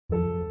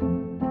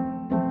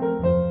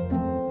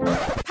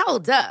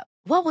Hold up.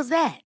 What was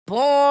that?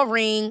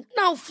 Boring.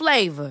 No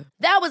flavor.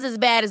 That was as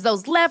bad as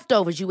those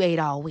leftovers you ate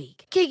all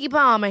week. Keke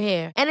Palmer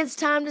here. And it's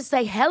time to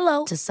say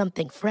hello to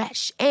something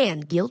fresh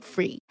and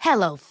guilt-free.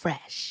 Hello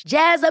Fresh.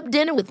 Jazz up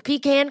dinner with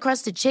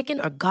pecan-crusted chicken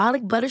or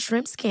garlic butter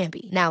shrimp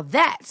scampi. Now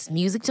that's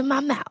music to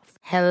my mouth.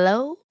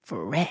 Hello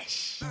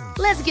Fresh.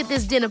 Let's get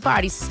this dinner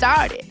party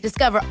started.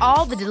 Discover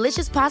all the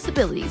delicious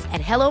possibilities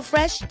at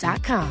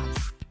hellofresh.com.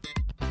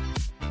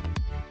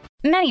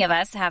 Many of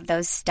us have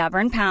those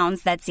stubborn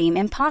pounds that seem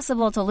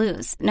impossible to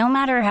lose, no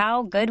matter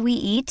how good we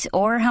eat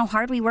or how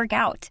hard we work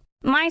out.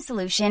 My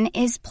solution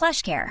is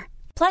PlushCare.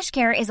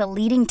 PlushCare is a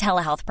leading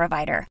telehealth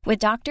provider with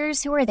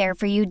doctors who are there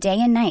for you day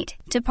and night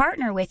to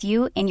partner with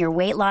you in your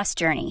weight loss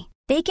journey.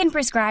 They can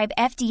prescribe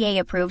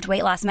FDA-approved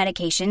weight loss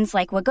medications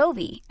like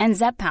Wegovy and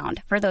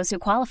Zepbound for those who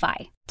qualify.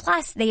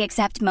 Plus, they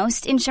accept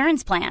most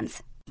insurance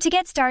plans. To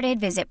get started,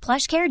 visit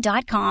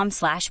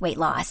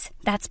plushcare.com/weightloss.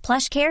 That's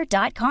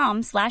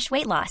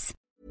plushcare.com/weightloss.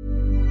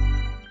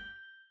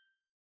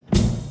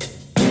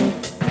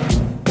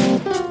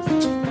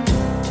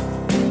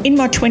 In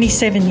my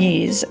 27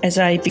 years as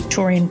a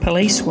Victorian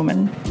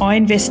policewoman, I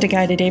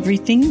investigated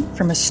everything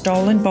from a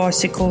stolen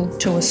bicycle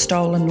to a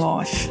stolen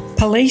life.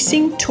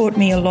 Policing taught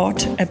me a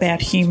lot about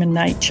human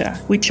nature,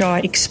 which I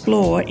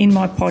explore in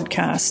my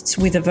podcasts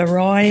with a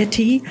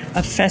variety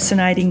of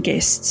fascinating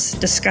guests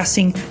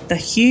discussing the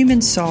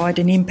human side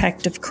and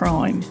impact of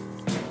crime,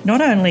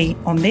 not only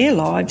on their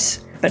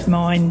lives, but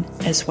mine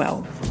as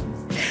well.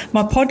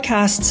 My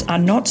podcasts are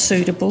not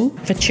suitable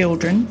for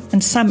children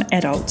and some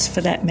adults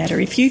for that matter.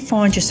 If you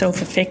find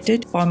yourself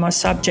affected by my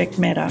subject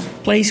matter,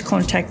 please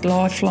contact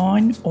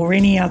Lifeline or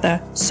any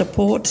other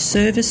support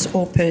service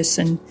or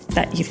person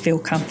that you feel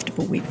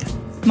comfortable with.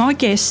 My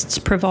guests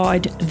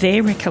provide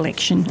their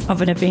recollection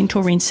of an event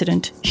or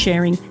incident,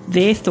 sharing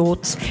their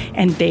thoughts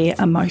and their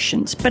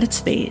emotions, but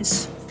it's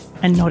theirs.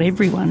 And not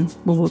everyone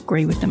will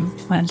agree with them.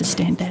 I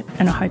understand that,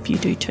 and I hope you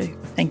do too.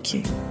 Thank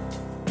you.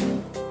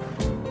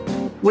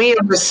 We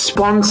are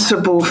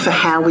responsible for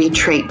how we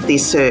treat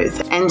this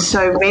earth. And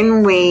so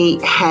when we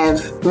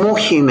have more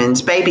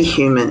humans, baby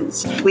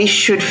humans, we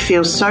should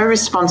feel so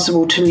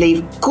responsible to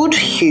leave good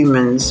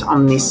humans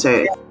on this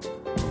earth.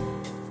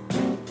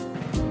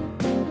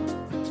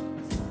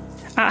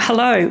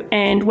 Hello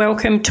and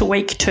welcome to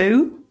week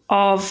 2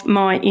 of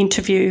my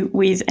interview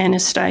with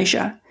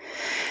Anastasia.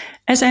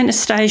 As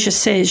Anastasia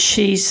says,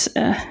 she's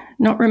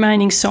not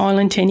remaining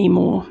silent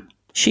anymore.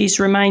 She's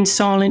remained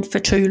silent for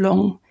too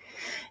long.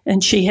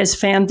 And she has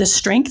found the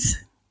strength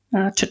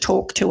to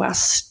talk to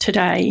us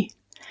today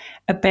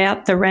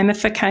about the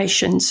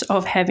ramifications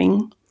of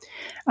having,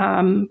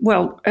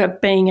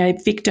 being a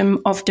victim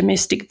of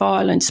domestic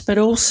violence, but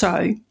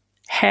also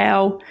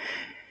how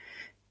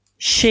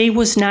she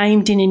was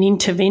named in an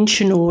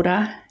intervention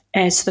order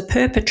as the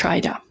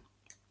perpetrator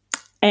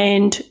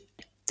and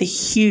the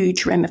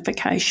huge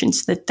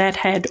ramifications that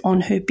had on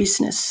her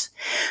business.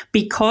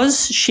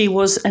 Because she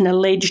was an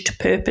alleged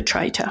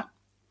perpetrator,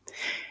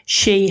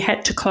 she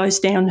had to close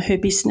down her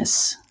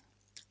business.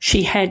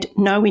 She had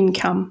no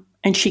income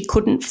and she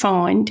couldn't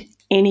find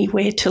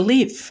anywhere to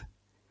live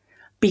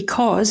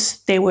because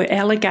there were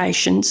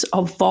allegations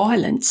of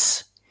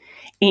violence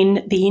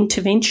in the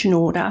intervention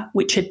order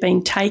which had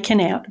been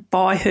taken out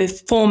by her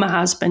former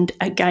husband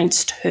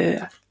against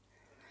her.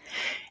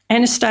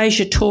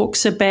 Anastasia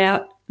talks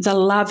about the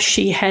love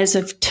she has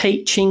of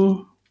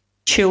teaching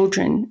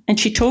children, and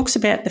she talks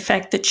about the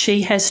fact that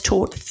she has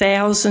taught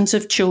thousands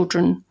of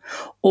children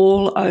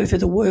all over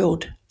the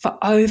world for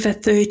over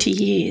 30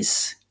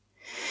 years.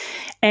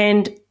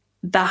 And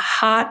the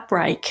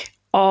heartbreak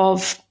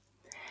of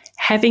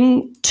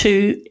having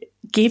to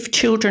give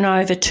children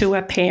over to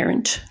a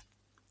parent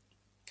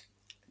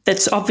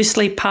that's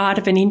obviously part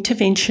of an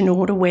intervention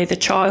order where the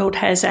child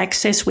has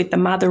access with the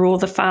mother or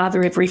the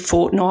father every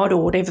fortnight or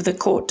whatever the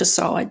court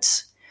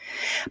decides,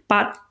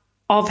 but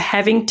of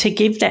having to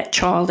give that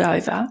child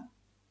over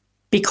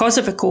because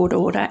of a court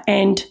order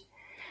and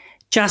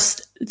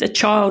just the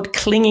child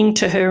clinging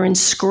to her and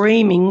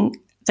screaming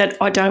that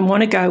I don't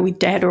want to go with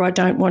dad or I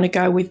don't want to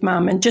go with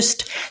mum, and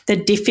just the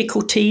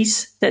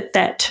difficulties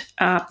that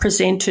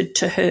presented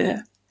to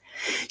her.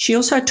 She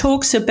also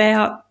talks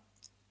about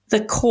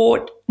the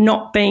court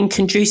not being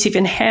conducive,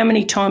 and how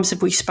many times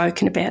have we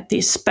spoken about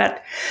this,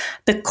 but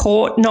the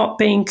court not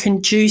being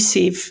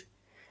conducive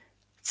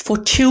for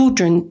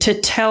children to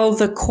tell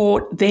the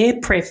court their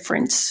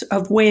preference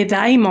of where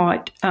they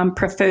might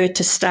prefer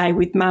to stay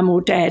with mum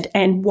or dad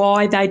and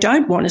why they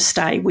don't want to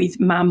stay with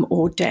mum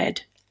or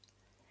dad.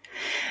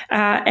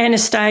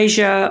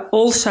 Anastasia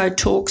also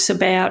talks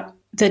about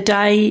the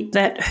day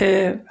that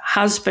her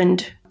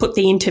husband put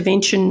the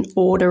intervention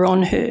order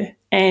on her,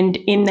 and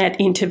in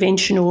that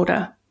intervention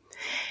order,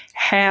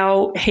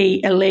 how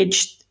he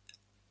alleged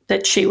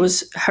that she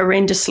was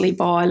horrendously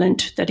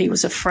violent, that he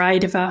was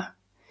afraid of her.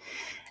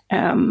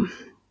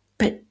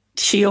 But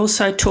she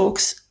also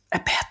talks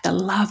about the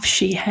love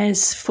she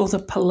has for the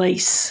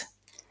police.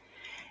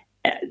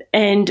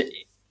 And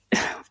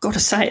I've got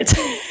to say,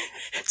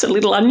 it's a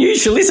little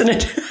unusual, isn't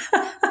it?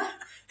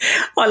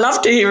 I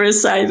love to hear her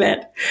say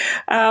that.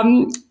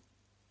 And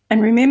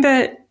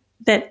remember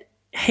that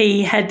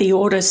he had the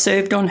order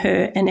served on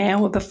her an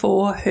hour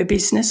before her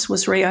business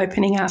was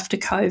reopening after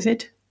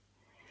COVID.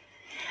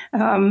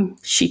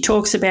 She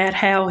talks about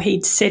how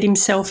he'd set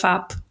himself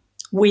up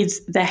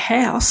with the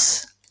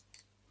house,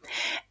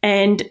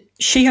 and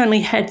she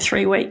only had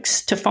 3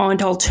 weeks to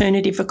find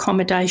alternative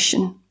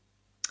accommodation.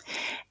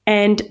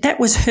 And that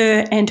was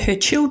her and her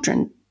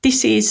children.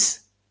 This is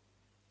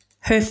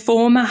her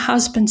former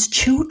husband's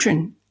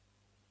children.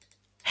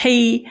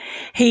 He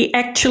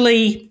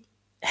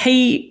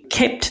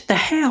kept the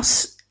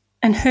house,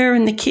 and her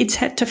and the kids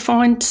had to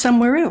find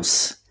somewhere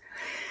else.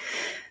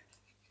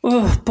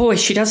 Oh, boy,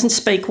 she doesn't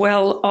speak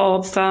well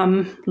of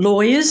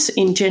lawyers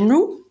in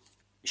general.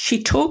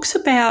 She talks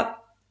about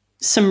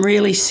some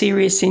really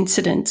serious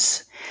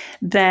incidents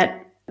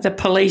that the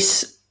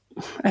police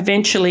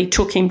eventually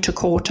took him to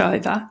court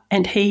over,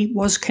 and he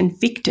was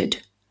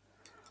convicted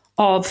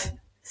of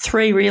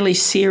 3 really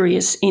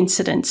serious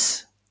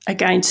incidents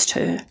against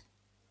her.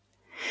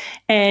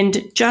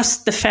 And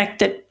just the fact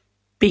that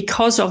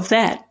because of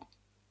that,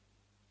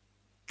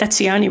 that's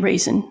the only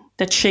reason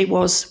that she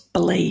was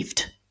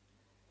believed.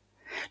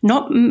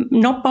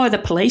 Not by the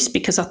police,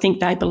 because I think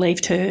they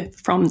believed her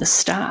from the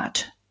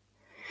start,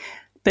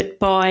 but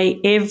by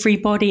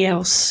everybody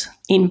else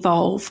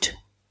involved.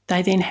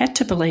 They then had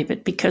to believe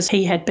it because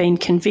he had been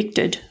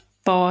convicted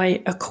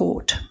by a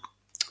court.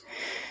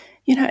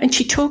 You know, and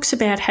she talks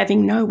about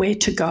having nowhere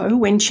to go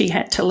when she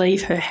had to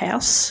leave her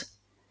house.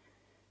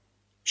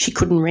 She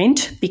couldn't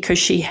rent because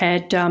she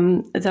had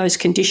those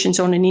conditions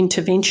on an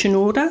intervention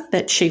order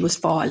that she was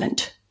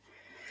violent.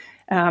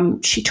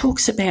 She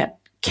talks about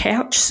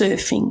couch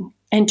surfing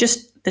and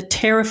just the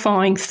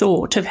terrifying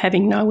thought of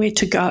having nowhere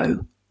to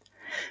go.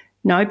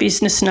 No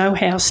business, no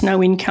house,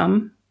 no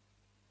income,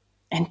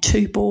 and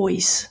 2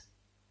 boys.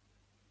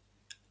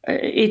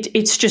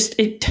 It's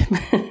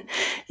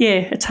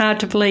hard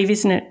to believe,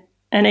 isn't it?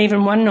 And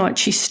even one night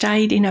she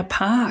stayed in a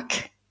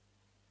park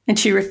and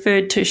she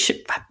referred to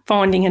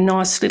finding a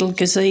nice little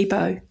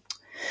gazebo.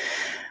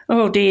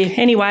 Oh, dear.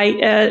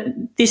 Anyway,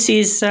 this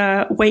is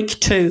week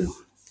 2.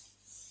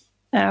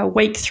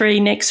 Week 3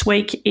 next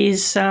week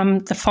is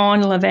the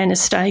final of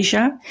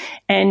Anastasia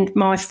and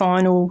my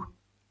final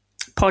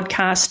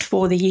podcast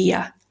for the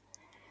year.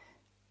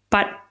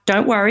 But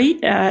don't worry,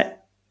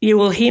 you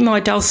will hear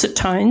my dulcet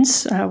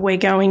tones. We're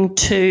going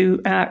to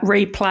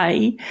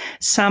replay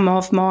some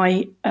of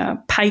my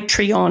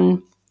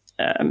Patreon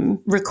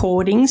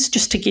recordings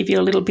just to give you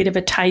a little bit of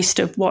a taste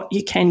of what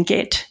you can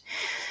get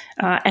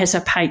as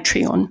a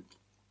Patreon.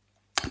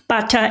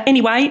 But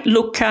anyway,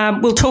 look,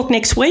 we'll talk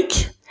next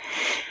week.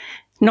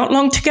 Not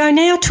long to go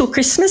now till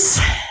Christmas.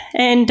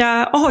 And,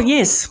 oh,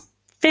 yes,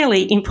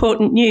 fairly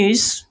important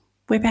news.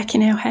 We're back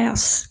in our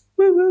house.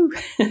 Woo-woo.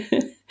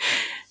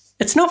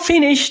 It's not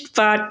finished,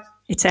 but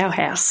it's our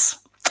house.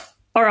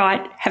 All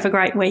right, have a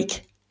great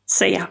week.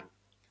 See ya.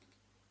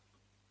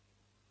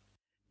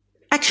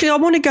 Actually, I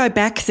want to go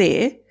back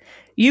there.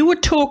 You were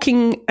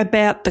talking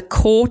about the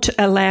court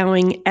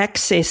allowing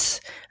access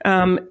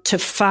to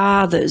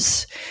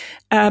fathers.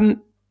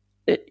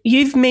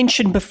 You've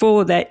mentioned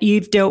before that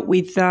you've dealt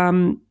with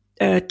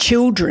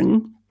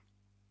children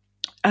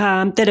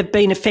that have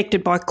been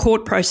affected by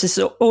court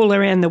processes all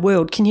around the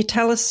world. Can you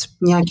tell us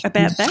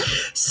about that?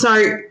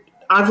 So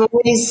I've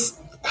always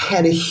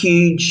had a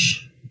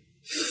huge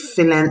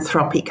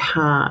philanthropic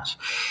heart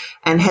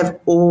and have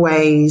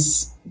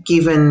always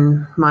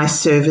given my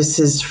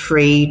services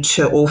free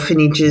to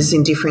orphanages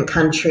in different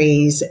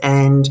countries.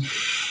 And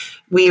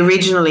I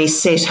originally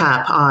set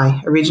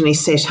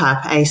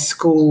up a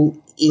school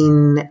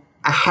in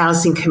a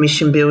housing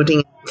commission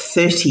building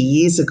 30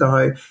 years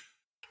ago.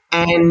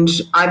 And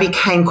I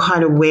became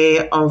quite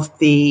aware of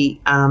the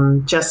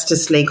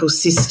justice legal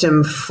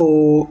system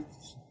for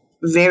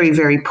very,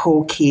 very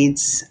poor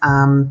kids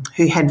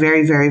who had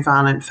very, very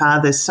violent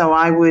fathers. So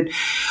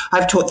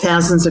I've taught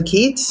thousands of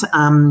kids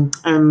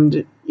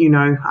and, you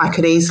know, I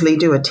could easily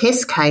do a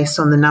test case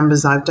on the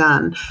numbers I've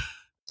done.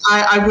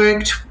 I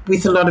worked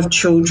with a lot of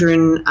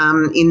children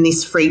in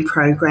this free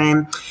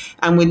program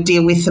and would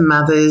deal with the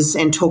mothers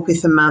and talk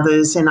with the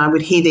mothers, and I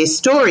would hear their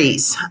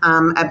stories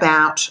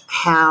about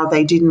how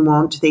they didn't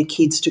want their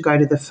kids to go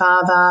to the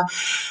father,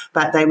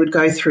 but they would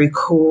go through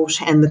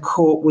court and the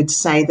court would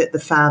say that the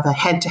father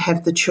had to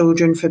have the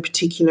children for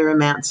particular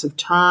amounts of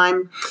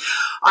time.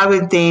 I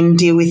would then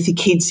deal with the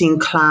kids in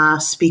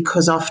class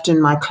because often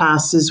my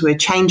classes were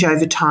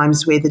changeover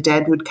times where the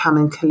dad would come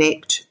and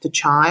collect the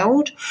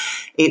child.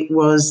 It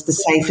was the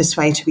safest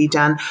way to be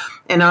done.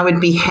 And I would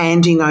be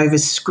handing over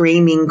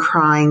screaming,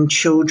 crying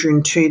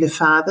children to the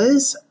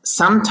fathers.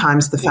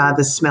 Sometimes the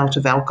fathers smelt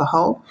of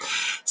alcohol,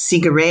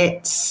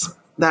 cigarettes.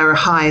 They were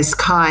high as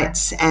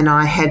kites and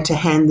I had to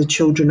hand the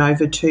children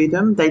over to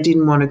them. They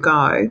didn't want to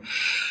go.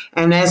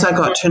 And as I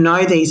got to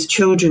know these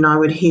children, I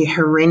would hear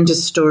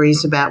horrendous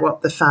stories about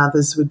what the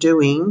fathers were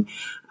doing.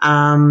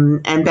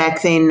 And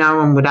back then, no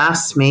one would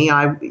ask me.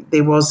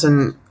 There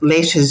wasn't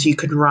letters you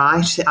could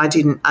write. I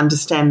didn't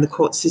understand the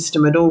court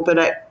system at all.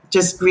 But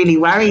just really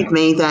worried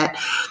me that,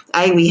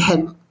 we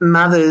had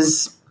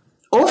mothers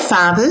or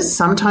fathers,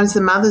 sometimes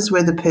the mothers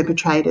were the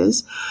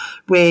perpetrators,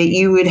 where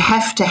you would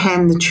have to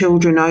hand the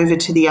children over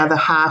to the other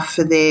half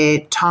for their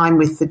time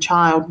with the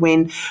child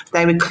when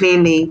they were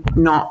clearly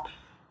not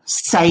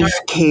safe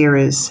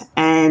carers.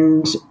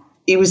 And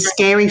it was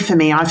scary for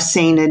me. I've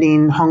seen it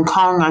in Hong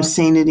Kong. I've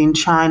seen it in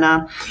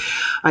China.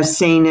 I've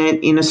seen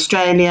it in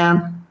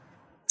Australia.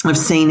 I've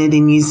seen it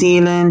in New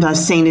Zealand. I've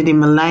seen it in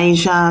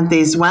Malaysia.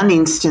 There's one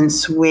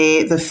instance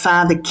where the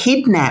father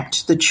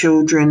kidnapped the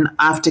children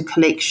after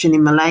collection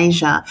in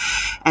Malaysia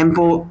and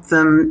brought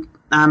them,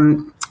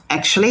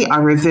 actually, I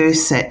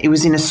reverse it. It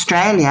was in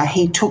Australia.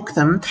 He took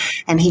them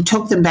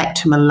back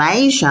to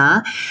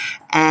Malaysia,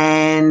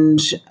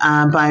 and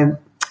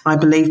I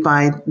believe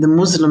by the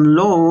Muslim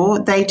law,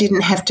 they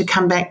didn't have to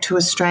come back to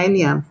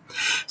Australia.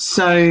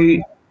 So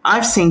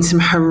I've seen some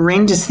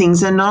horrendous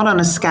things, and not on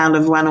a scale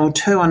of 1 or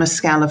 2, on a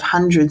scale of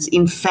hundreds.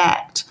 In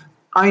fact,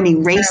 only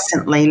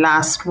recently,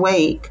 last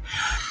week,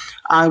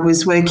 I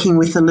was working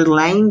with a little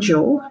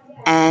angel,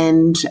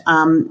 and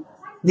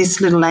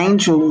this little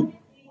angel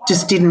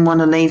just didn't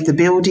want to leave the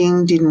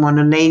building, didn't want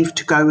to leave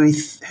to go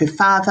with her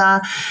father.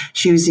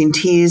 She was in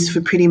tears for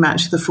pretty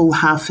much the full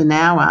half an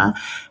hour.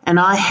 And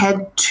I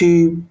had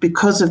to,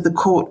 because of the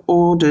court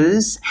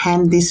orders,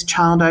 hand this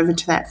child over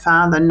to that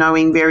father,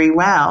 knowing very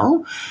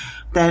well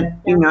that,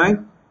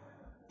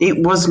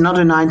 it was not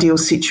an ideal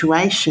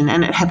situation.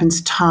 And it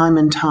happens time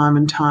and time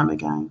and time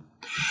again.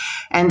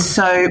 And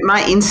so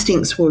my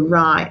instincts were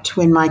right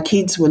when my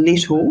kids were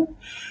little.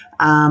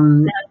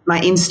 My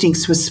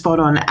instincts were spot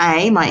on.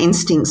 My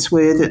instincts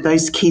were that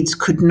those kids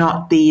could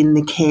not be in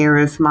the care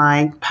of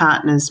my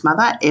partner's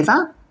mother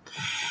ever.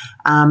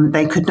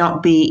 They could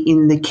not be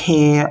in the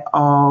care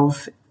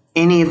of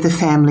any of the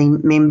family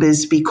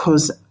members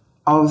because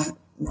of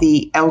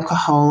the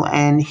alcohol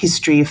and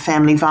history of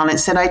family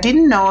violence that I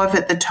didn't know of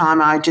at the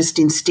time. I just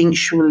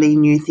instinctually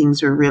knew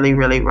things were really,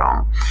 really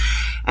wrong.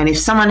 And if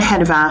someone had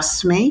have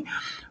asked me,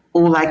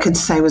 all I could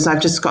say was,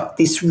 I've just got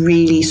this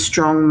really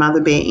strong mother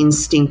bear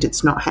instinct.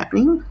 It's not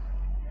happening.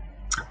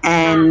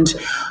 And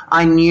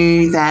I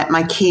knew that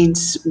my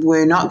kids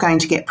were not going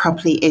to get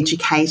properly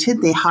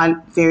educated. They're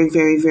very,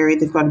 very, very,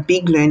 they've got a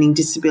big learning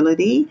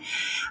disability.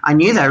 I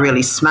knew they were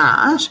really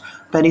smart,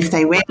 but if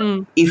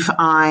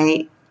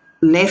I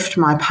left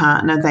my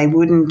partner, they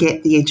wouldn't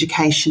get the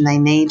education they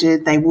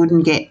needed. They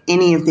wouldn't get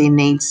any of their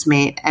needs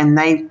met, and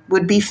they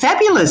would be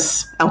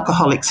fabulous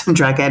alcoholics and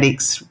drug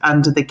addicts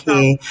under the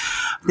care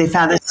of their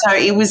father. So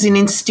it was an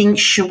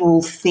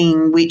instinctual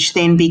thing which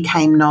then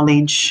became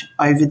knowledge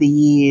over the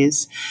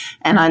years.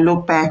 And I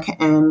look back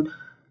and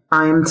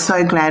I'm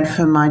so glad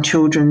for my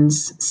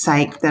children's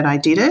sake that I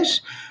did it.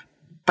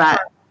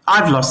 But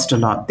I've lost a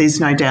lot.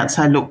 There's no doubt.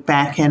 So I look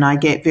back and I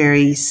get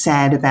very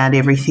sad about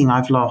everything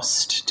I've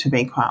lost, to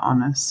be quite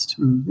honest.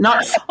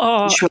 Not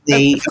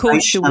financially,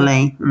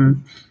 emotionally.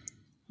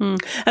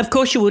 Of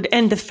course you would.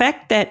 And the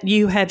fact that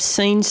you have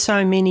seen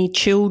so many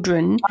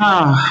children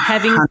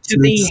having to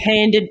be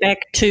handed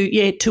back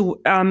to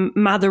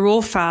mother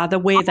or father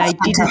where they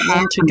didn't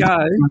want to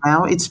go.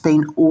 Well, it's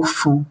been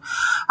awful.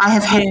 I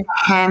have had to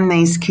hand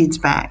these kids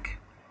back.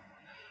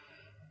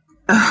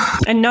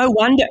 And no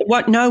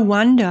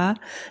wonder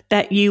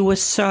that you were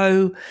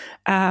so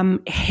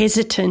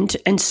hesitant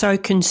and so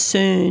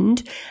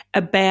concerned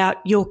about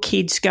your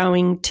kids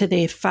going to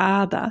their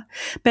father.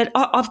 But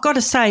I've got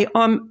to say,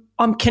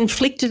 I'm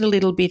conflicted a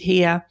little bit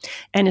here,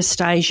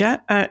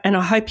 Anastasia, and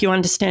I hope you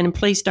understand, and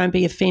please don't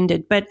be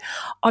offended. But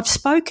I've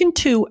spoken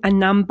to a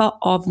number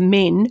of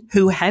men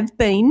who have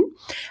been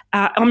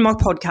on my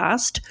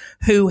podcast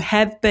who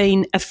have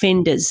been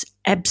offenders,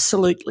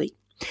 absolutely.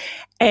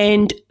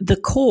 And the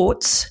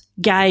courts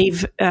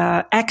gave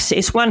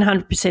access,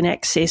 100%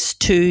 access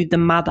to the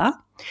mother,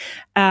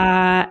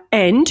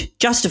 and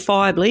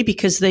justifiably,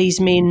 because these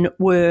men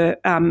were,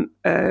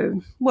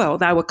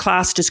 they were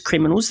classed as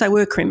criminals. They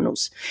were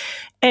criminals.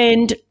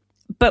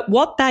 But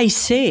what they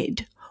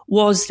said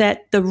was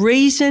that the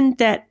reason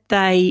that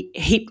they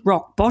hit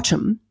rock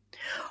bottom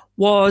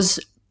was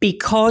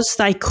because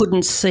they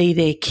couldn't see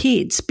their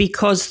kids,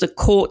 because the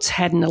courts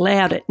hadn't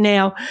allowed it.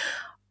 Now,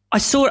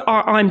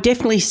 I'm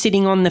definitely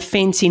sitting on the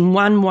fence in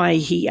one way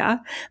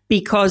here,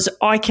 because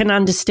I can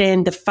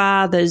understand the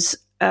fathers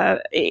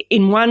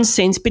in one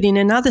sense, but in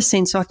another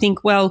sense, I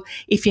think, well,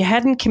 if you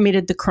hadn't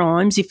committed the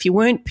crimes, if you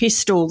weren't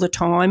pissed all the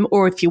time,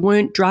 or if you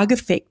weren't drug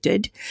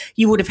affected,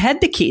 you would have had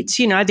the kids.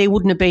 There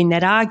wouldn't have been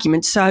that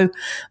argument. So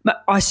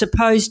I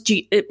suppose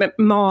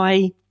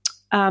I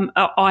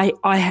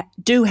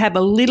do have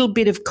a little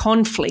bit of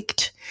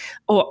conflict,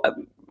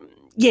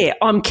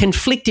 I'm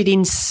conflicted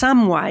in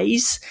some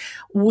ways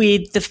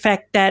with the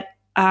fact that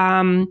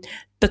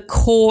the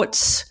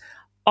courts,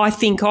 I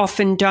think,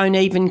 often don't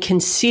even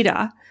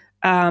consider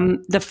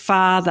the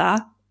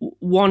father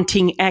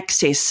wanting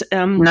access. I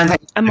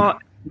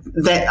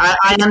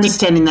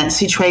understand in that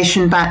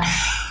situation, but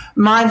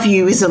my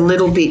view is a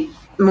little bit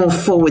more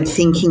forward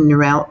thinking,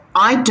 Narelle.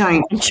 I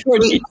don't.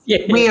 We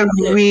are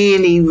Yeah.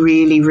 really,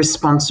 really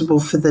responsible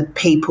for the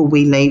people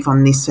we leave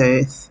on this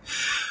earth.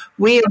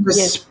 We are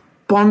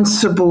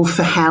responsible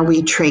for how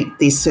we treat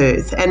this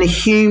earth, and a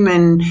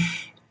human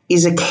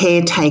is a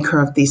caretaker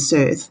of this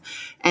earth.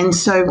 And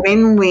so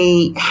when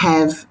we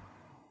have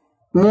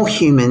more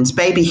humans,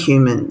 baby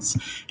humans,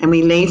 and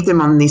we leave them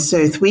on this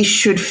earth, we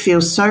should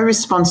feel so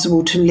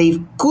responsible to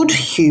leave good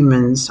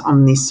humans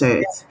on this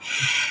earth.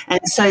 And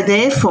so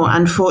therefore,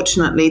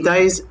 unfortunately,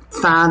 those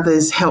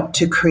fathers help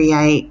to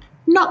create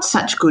not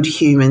such good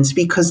humans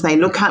because they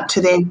look up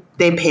to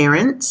their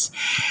parents,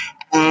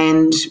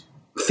 and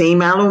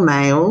female or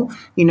male,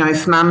 you know,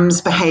 if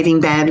mum's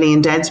behaving badly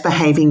and dad's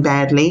behaving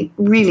badly,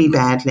 really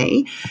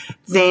badly,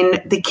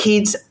 then the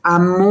kids are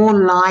more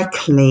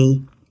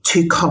likely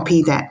to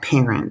copy that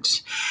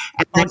parent.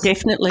 And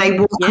Definitely. They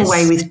walk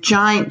away with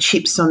giant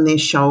chips on their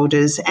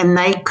shoulders, and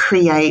they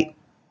create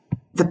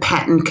the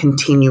pattern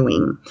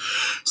continuing.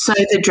 So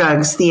the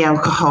drugs, the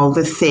alcohol,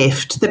 the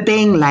theft, the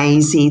being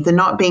lazy, the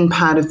not being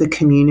part of the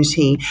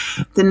community,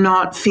 the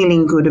not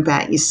feeling good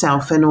about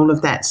yourself and all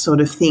of that sort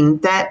of thing,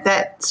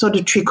 that sort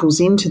of trickles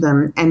into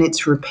them, and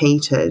it's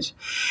repeated.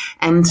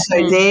 And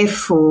so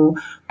therefore,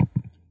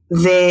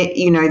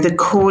 the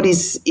court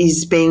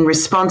is being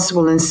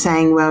responsible and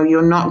saying, well,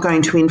 you're not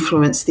going to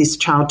influence this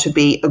child to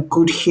be a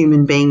good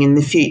human being in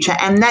the future.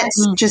 And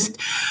that's just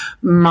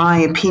my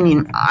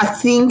opinion. I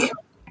think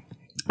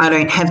I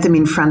don't have them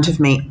in front of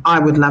me. I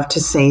would love to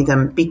see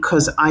them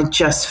because I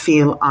just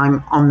feel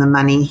I'm on the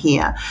money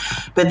here.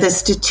 But the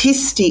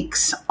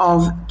statistics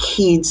of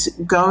kids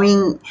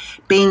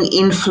being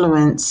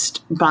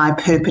influenced by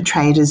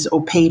perpetrators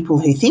or people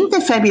who think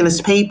they're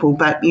fabulous people,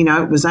 but, you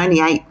know, it was only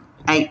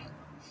eight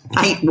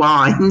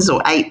wines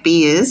or 8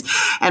 beers,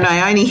 and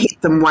I only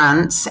hit them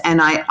once, and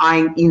I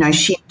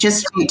she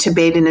just went to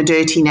bed in a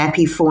dirty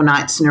nappy 4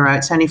 nights in a row.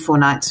 It's only 4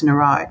 nights in a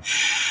row.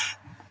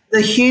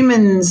 The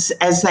humans,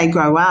 as they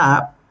grow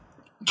up,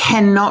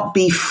 cannot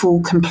be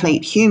full,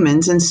 complete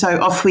humans, and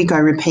so off we go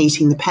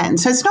repeating the pattern.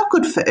 So it's not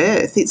good for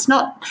Earth. It's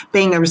not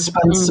being a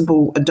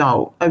responsible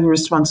adult, a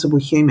responsible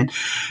human.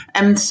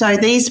 And so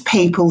these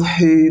people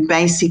who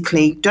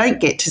basically don't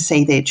get to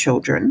see their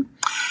children,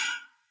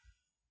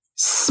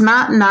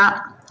 smarten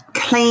up,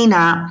 clean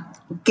up,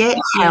 get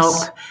help,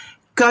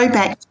 go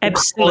back to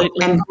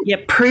Absolutely. and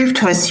prove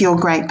to us you're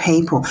great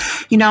people.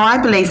 You know, I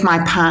believe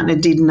my partner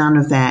did none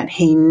of that.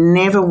 He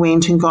never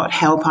went and got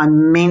help. I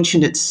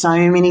mentioned it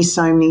so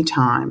many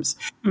times.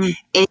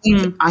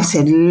 I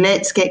said,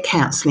 let's get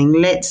counselling,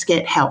 let's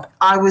get help.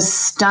 I was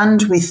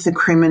stunned with the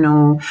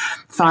criminal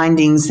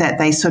findings that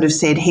they sort of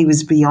said he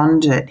was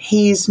beyond it.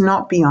 He is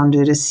not beyond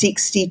it. A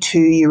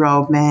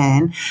 62-year-old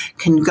man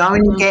can go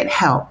and get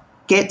help.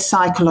 Get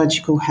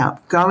psychological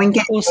help, go and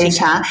get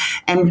better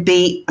and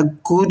be a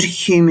good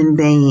human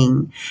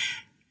being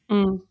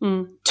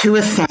to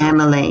a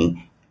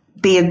family,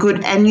 be a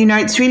good, and, you know,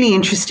 it's really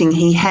interesting.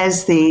 He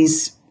has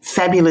these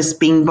fabulous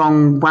bing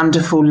bong,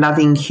 wonderful,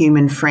 loving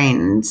human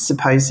friends,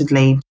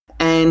 supposedly,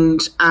 and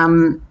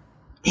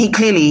he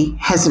clearly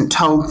hasn't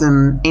told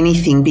them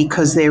anything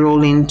because they're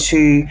all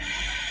into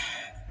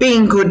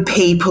being good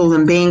people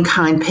and being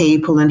kind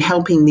people and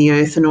helping the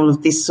earth and all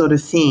of this sort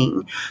of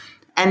thing.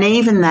 And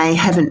even they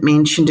haven't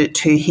mentioned it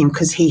to him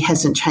because he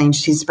hasn't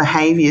changed his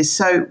behaviour.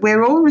 So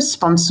we're all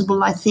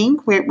responsible, I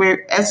think.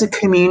 We're as a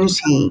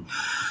community,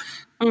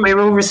 we're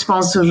all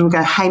responsible to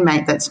go, hey,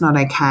 mate, that's not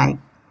okay.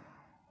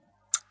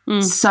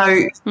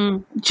 So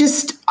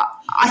just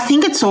I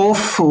think it's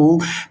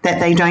awful that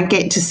they don't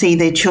get to see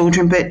their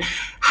children, but,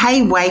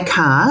 hey, wake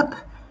up,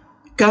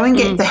 go and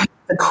get the help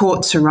the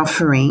courts are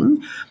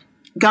offering.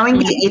 Go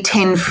and get your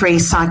 10 free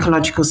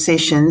psychological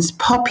sessions,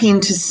 pop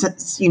into,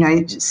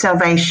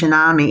 Salvation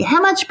Army.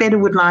 How much better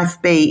would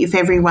life be if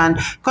everyone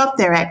got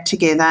their act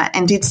together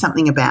and did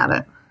something about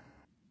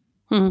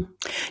it?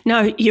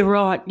 No, you're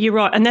right.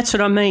 And that's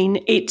what I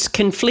mean. It's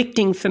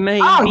conflicting for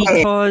me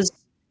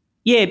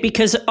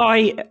because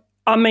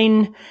I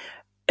mean,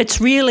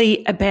 it's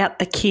really about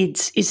the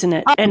kids, isn't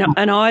it? And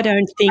I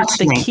don't think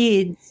the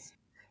kids,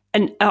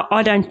 and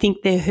I don't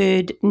think they're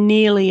heard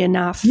nearly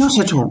enough. Not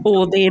at all.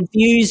 Or their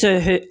views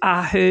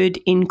are heard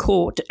in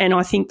court, and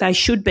I think they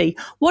should be.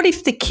 What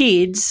if the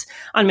kids,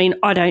 I mean,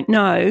 I don't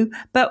know,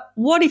 but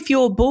what if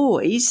your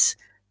boys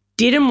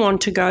didn't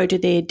want to go to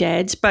their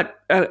dads, but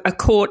a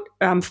court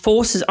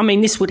forces, I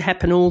mean, this would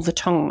happen all the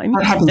time,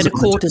 that a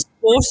court is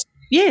forced.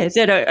 Yeah,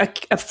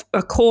 that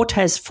a court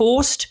has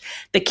forced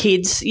the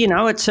kids, you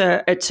know, it's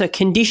a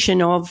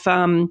condition of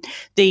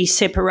the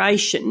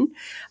separation.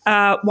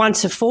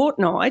 Once a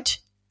fortnight,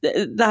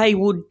 they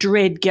would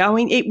dread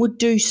going. It would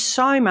do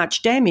so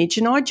much damage,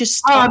 and I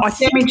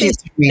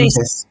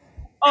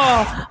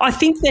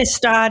think they're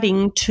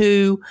starting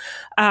to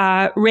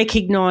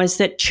recognise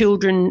that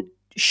children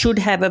should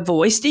have a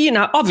voice, you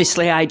know,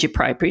 obviously age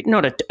appropriate.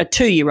 Not a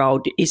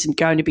 2-year-old isn't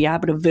going to be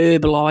able to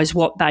verbalise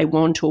what they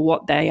want or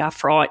what they are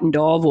frightened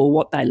of or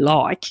what they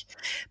like.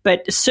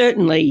 But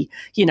certainly,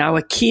 you know,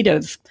 a kid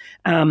of,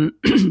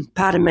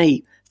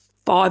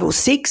 5 or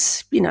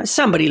 6,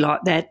 somebody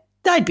like that,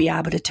 they'd be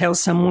able to tell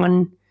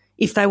someone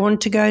if they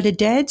wanted to go to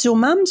dad's or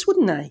mum's,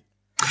 wouldn't they?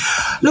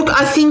 Look,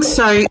 I think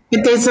so.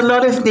 But there's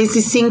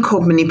this thing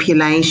called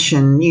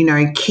manipulation.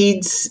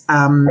 Kids,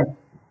 I'm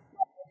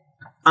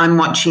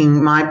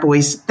watching my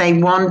boys, they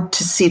want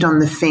to sit on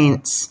the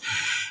fence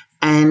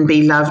and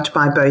be loved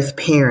by both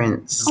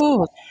parents.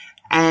 Oh.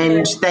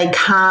 And they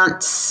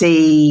can't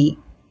see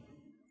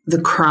the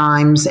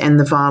crimes and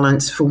the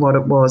violence for what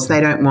it was.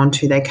 They don't want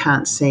to. They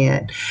can't see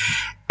it.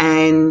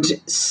 And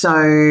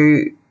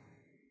so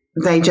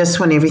they just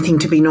want everything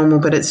to be normal,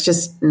 but it's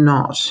just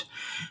not.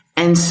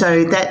 And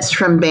so that's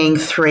from being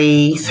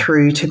 3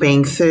 through to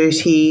being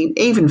 30,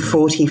 even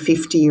 40,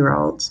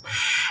 50-year-olds.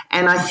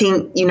 And I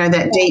think,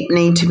 that deep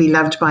need to be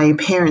loved by your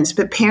parents,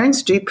 but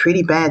parents do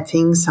pretty bad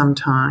things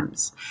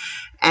sometimes.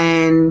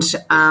 And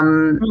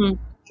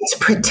it's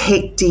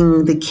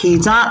protecting the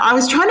kids. I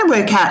was trying to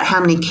work out how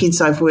many kids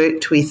I've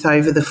worked with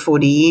over the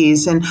 40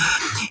 years, and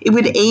it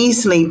would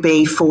easily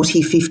be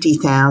 40,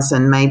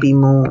 50,000, maybe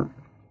more.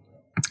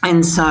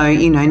 And so,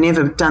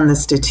 never done the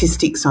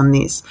statistics on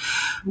this.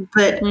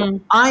 But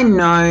I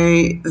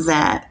know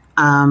that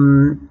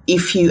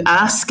if you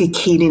ask a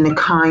kid in a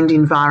kind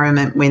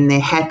environment when they're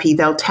happy,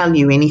 they'll tell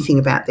you anything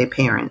about their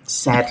parents,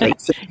 sadly,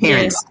 for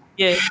parents.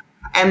 Yeah.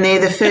 And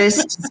they're the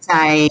first to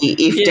say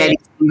if daddy's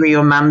angry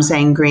or mum's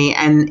angry,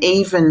 and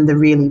even the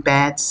really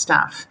bad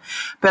stuff.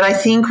 But I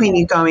think when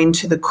you go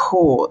into the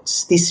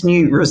courts, this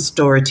new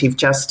restorative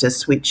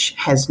justice, which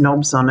has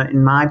knobs on it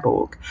in my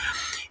book,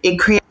 it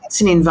creates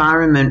an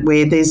environment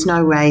where there's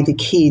no way the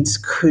kids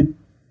could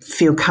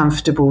feel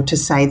comfortable to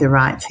say the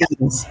right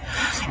things.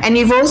 And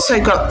you've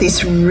also got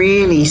this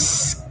really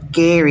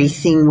scary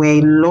thing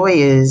where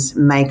lawyers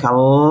make a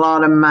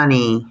lot of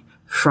money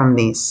from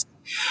this.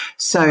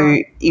 So,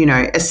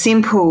 a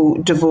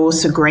simple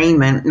divorce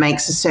agreement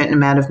makes a certain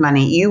amount of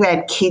money. You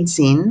add kids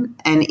in,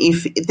 and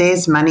if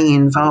there's money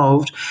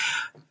involved,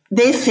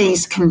 their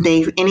fees can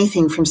be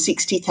anything from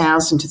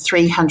 $60,000 to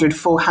 $300,000,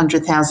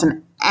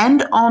 $400,000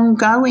 and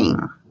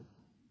ongoing.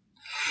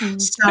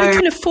 So, who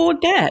can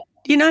afford that?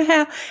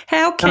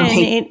 How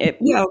can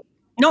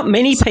not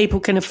many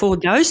people can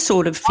afford those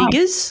sort of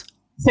figures.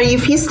 So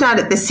if you start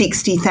at the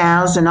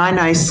 $60,000, I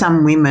know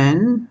some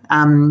women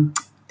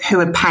who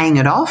are paying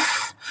it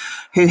off,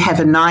 who have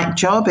a night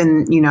job,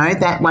 and,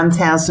 that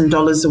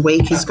 $1,000 a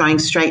week is going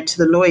straight to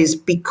the lawyers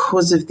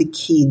because of the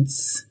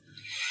kids.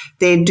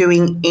 They're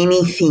doing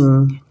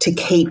anything to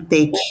keep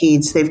their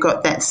kids. They've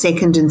got that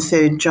second and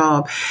third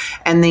job.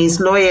 And these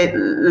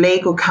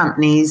legal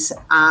companies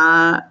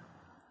are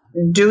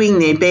doing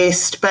their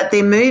best, but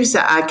their moves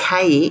are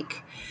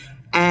archaic.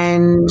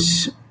 And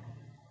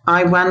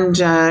I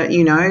wonder,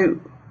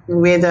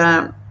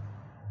 whether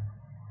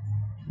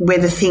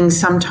things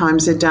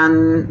sometimes are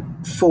done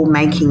for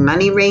making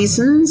money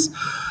reasons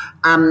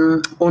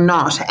or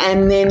not.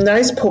 And then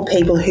those poor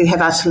people who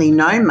have utterly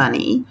no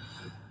money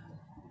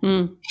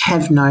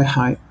have no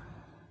hope.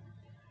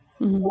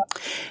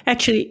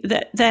 Actually,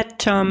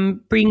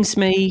 that brings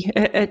me,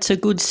 it's a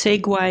good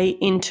segue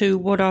into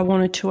what I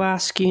wanted to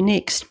ask you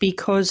next,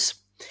 because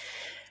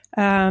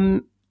I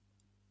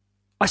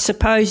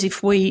suppose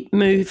if we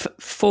move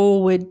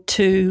forward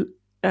to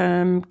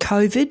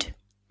COVID,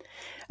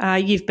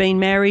 you've been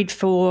married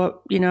for,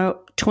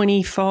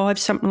 25,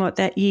 something like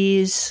that,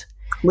 years.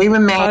 We were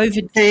married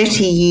for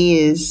 30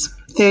 years,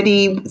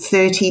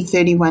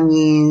 31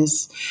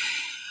 years.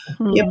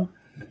 Yep.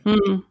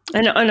 And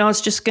I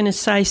was just going to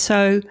say,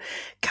 so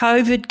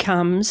COVID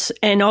comes,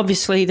 and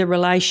obviously the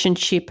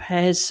relationship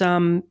has,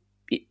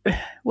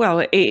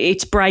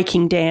 it's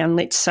breaking down,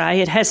 let's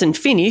say. It hasn't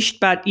finished,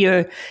 but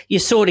you're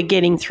sort of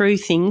getting through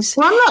things.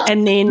 Well, I'm not,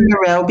 and then,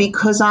 Narelle,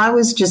 because I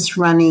was just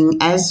running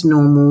as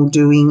normal,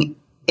 doing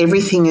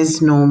everything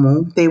as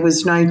normal. There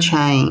was no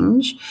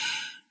change.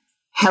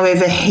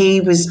 However, he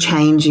was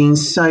changing.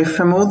 So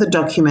from all the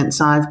documents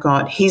I've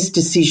got, his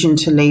decision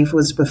to leave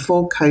was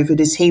before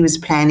COVID, as he was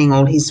planning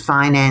all his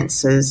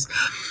finances.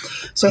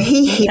 So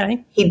he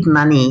hid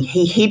money.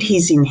 He hid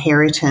his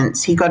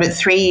inheritance. He got it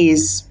 3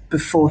 years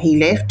before he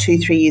left,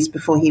 2-3 years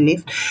before he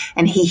left,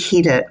 and he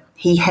hid it.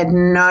 He had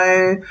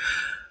no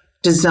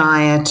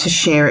desire to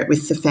share it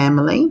with the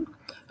family,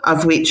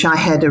 of which I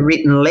had a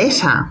written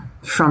letter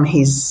from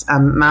his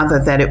mother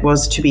that it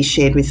was to be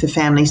shared with the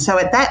family. So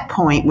at that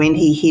point, when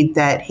he hid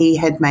that, he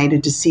had made a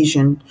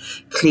decision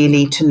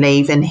clearly to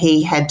leave, and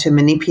he had to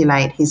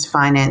manipulate his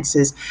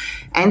finances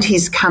and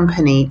his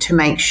company to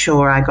make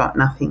sure I got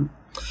nothing.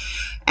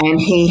 And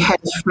he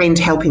had a friend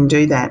help him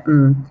do that.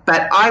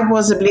 But I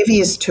was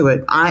oblivious to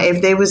it.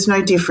 There was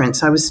no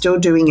difference. I was still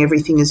doing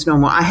everything as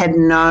normal. I had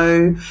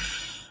no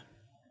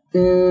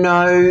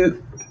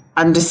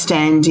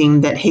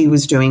understanding that he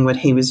was doing what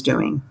he was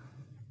doing.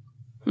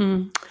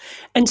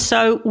 And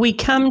so we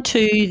come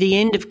to the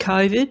end of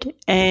COVID,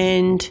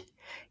 and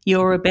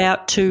you're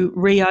about to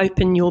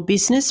reopen your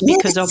business,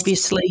 because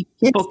obviously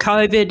for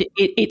COVID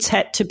it's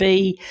had to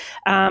be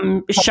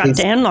shut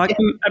down like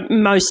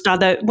most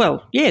other,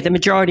 the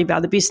majority of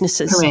other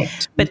businesses.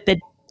 Correct. But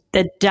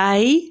the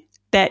day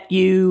that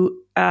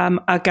you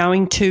are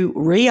going to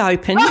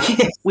reopen,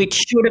 which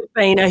should have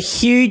been a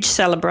huge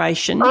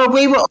celebration. Oh,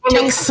 we were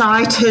all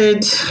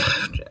excited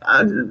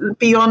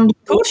beyond.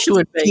 Of course you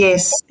would be.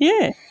 Yes.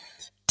 Yeah.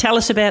 Tell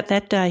us about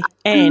that day.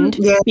 And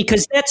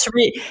because that's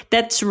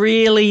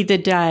really the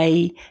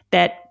day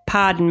that,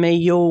 pardon me,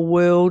 your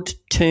world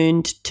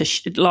turned to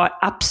like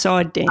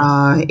upside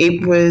down.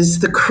 It was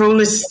the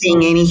cruelest thing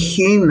any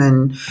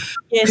human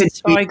could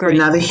do I agree. to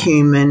another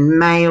human,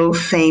 male,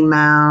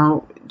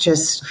 female,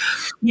 just,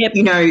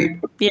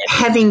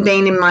 having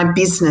been in my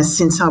business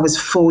since I was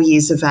 4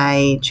 years of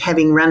age,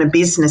 having run a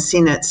business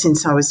in it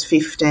since I was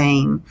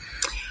 15.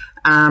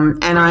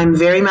 And I'm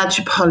very much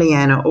a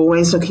Pollyanna,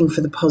 always looking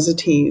for the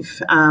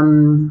positive.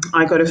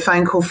 I got a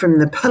phone call from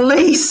the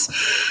police.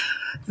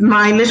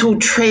 My little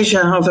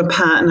treasure of a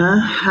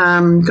partner,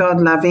 God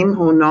love him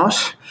or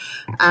not,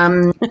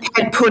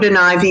 had put an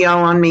IVO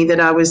on me that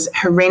I was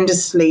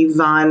horrendously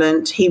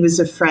violent. He was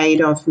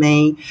afraid of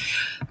me,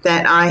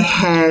 that I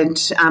had,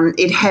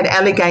 it had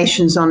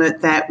allegations on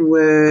it that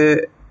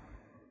were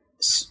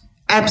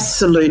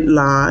absolute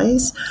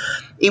lies.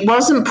 It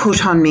wasn't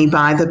put on me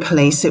by the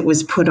police, it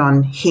was put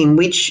on him,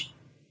 which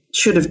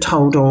should have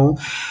told all.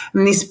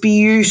 And this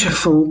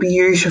beautiful,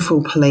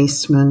 beautiful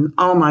policeman,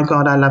 oh my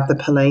God, I love the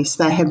police.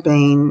 I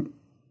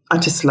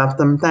just love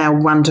them. They are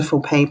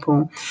wonderful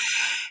people.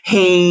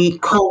 He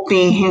called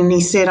me and he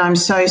said, I'm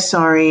so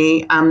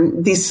sorry.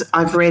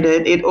 I've read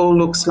it. It all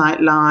looks like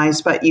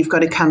lies, but you've got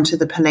to come to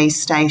the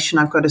police station.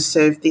 I've got to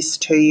serve this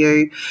to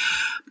you.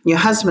 Your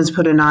husband's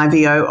put an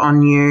IVO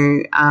on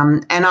you.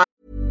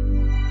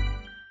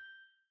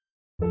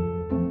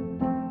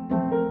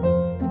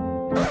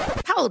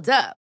 Hold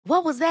up.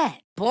 What was that?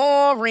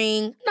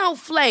 Boring. No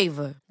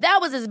flavor. That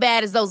was as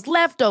bad as those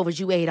leftovers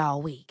you ate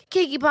all week.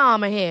 Keke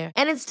Palmer here,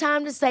 and it's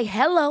time to say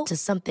hello to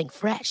something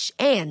fresh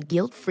and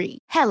guilt-free.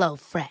 Hello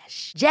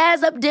Fresh.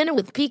 Jazz up dinner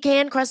with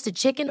pecan-crusted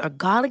chicken or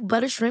garlic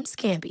butter shrimp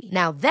scampi.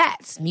 Now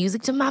that's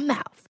music to my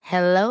mouth.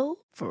 Hello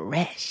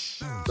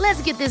Fresh.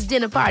 Let's get this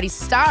dinner party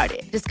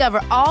started.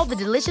 Discover all the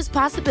delicious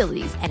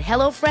possibilities at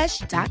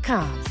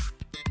hellofresh.com.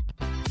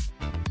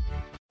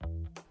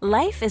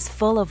 Life is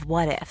full of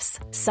what-ifs,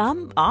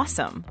 some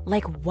awesome,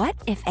 like what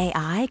if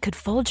AI could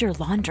fold your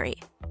laundry?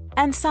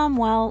 And some,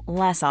 well,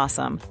 less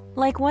awesome,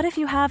 like what if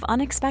you have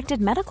unexpected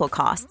medical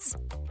costs?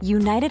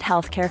 United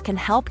Healthcare can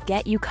help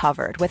get you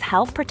covered with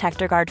Health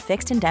Protector Guard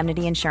fixed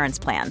indemnity insurance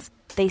plans.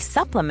 They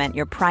supplement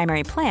your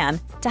primary plan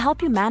to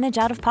help you manage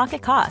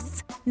out-of-pocket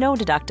costs. No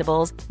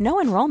deductibles, no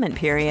enrollment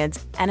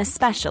periods, and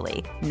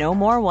especially no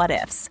more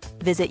what-ifs.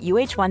 Visit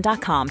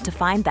uh1.com to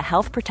find the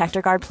Health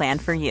Protector Guard plan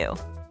for you.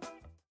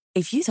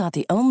 If you thought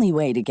the only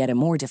way to get a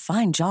more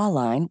defined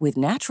jawline with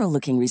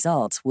natural-looking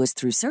results was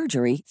through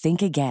surgery,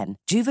 think again.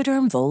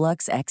 Juvederm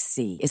Volux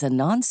XC is a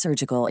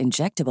non-surgical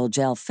injectable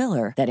gel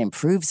filler that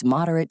improves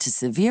moderate to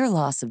severe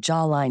loss of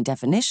jawline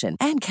definition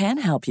and can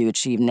help you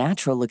achieve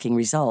natural-looking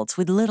results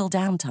with little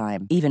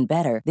downtime. Even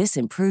better, this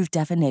improved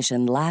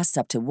definition lasts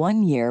up to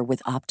 1 year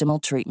with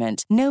optimal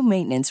treatment. No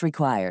maintenance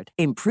required.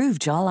 Improve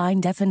jawline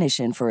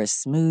definition for a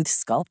smooth,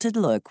 sculpted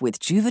look with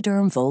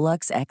Juvederm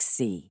Volux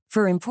XC.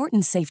 For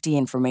important safety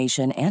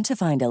information and to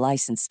find a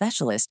licensed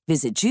specialist,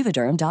 visit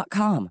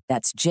Juvederm.com.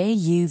 That's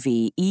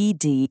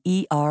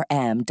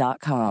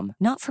Juvederm.com.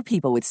 Not for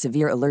people with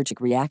severe allergic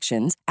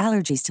reactions,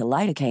 allergies to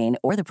lidocaine,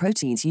 or the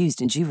proteins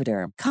used in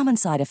Juvederm. Common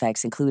side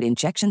effects include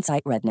injection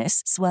site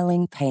redness,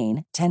 swelling,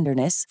 pain,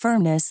 tenderness,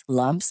 firmness,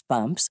 lumps,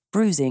 bumps,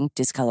 bruising,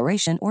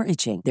 discoloration, or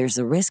itching. There's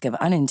a risk of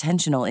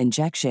unintentional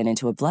injection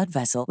into a blood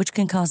vessel, which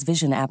can cause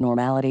vision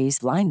abnormalities,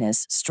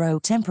 blindness,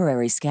 stroke,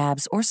 temporary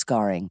scabs, or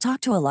scarring.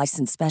 Talk to a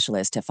licensed specialist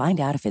to find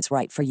out if it's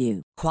right for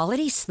you.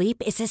 Quality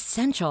sleep is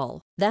essential.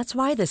 That's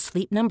why the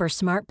Sleep Number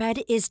Smart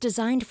Bed is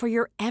designed for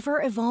your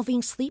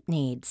ever-evolving sleep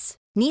needs.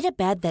 Need a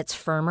bed that's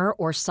firmer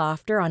or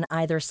softer on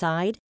either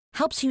side?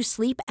 Helps you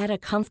sleep at a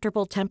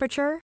comfortable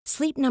temperature?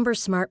 Sleep Number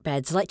Smart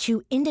Beds let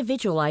you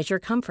individualize your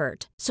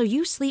comfort, so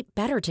you sleep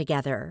better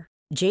together.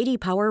 J.D.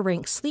 Power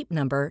ranks Sleep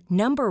Number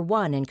number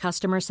 1 in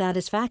customer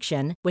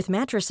satisfaction with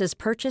mattresses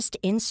purchased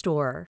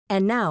in-store.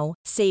 And now,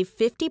 save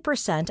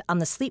 50% on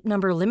the Sleep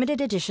Number Limited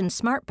Edition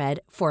Smart Bed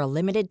for a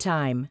limited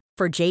time.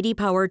 For J.D.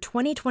 Power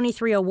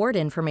 2023 award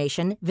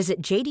information,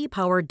 visit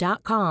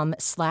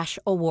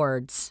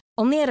jdpower.com/awards.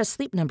 Only at a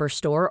Sleep Number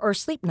store or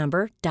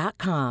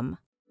sleepnumber.com.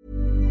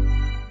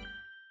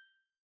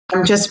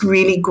 I'm just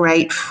really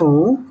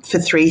grateful for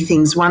 3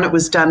 things. One, it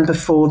was done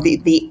before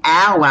the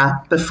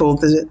hour before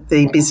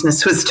the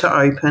business was to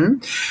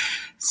open.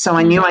 So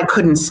I knew I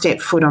couldn't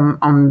step foot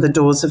on the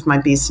doors of my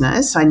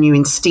business. I knew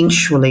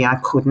instinctually I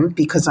couldn't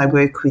because I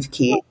work with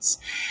kids.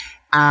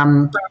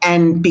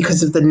 And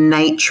because of the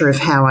nature of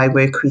how I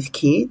work with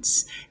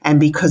kids and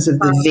because of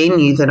the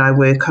venue that I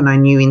work on, I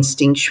knew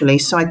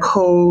instinctually. So I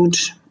called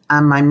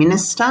my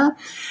minister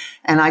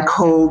and I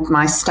called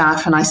my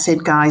staff and I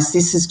said, guys,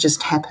 this has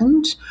just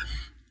happened.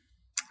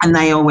 And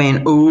they all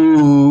went,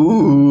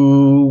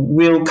 ooh,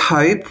 we'll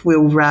cope,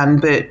 we'll run,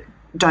 but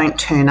don't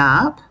turn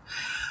up.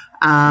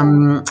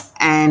 And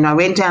and I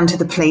went down to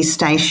the police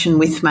station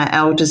with my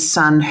eldest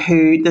son,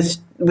 who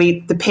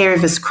the pair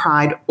of us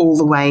cried all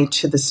the way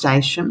to the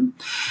station.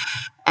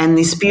 And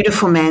this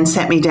beautiful man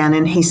sat me down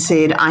and he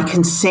said, I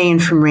can see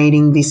and from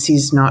reading this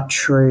is not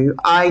true.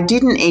 I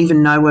didn't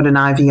even know what an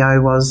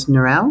IVO was,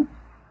 Narelle,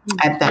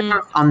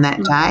 on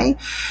that day,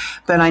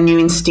 but I knew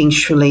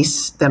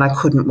instinctually that I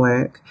couldn't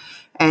work.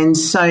 And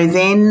so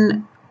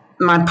then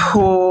my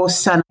poor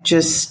son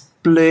just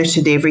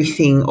blurted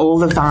everything, all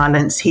the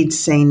violence he'd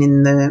seen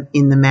in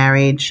the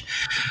marriage,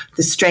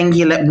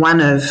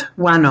 one of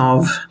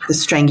the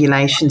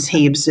strangulations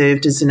he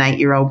observed as an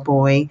 8-year-old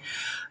boy,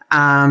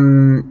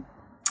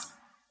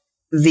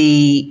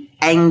 the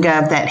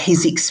anger that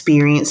he's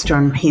experienced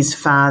from his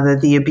father,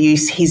 the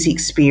abuse he's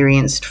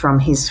experienced from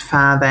his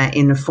father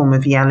in the form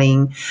of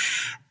yelling.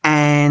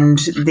 And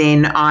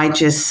then I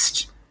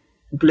just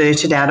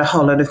blurted out a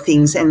whole lot of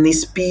things. And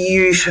this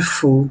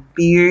beautiful,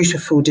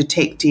 beautiful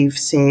detective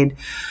said,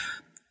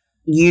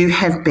 you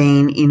have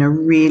been in a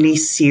really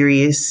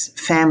serious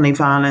family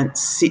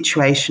violence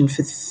situation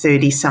for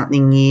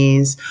 30-something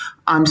years.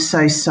 I'm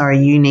so sorry.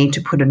 You need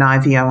to put an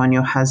IVO on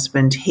your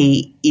husband.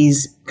 He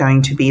is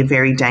going to be a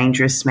very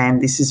dangerous man.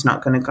 This is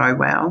not going to go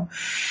well.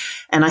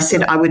 And I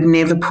said, I would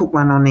never put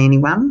one on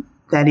anyone.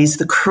 That is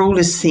the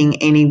cruelest thing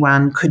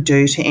anyone could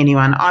do to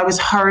anyone. I was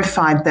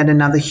horrified that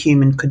another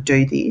human could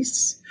do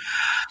this.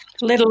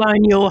 Let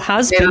alone your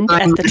husband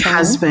at the time.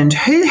 Husband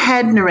who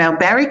had, Narelle,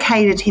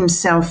 barricaded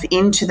himself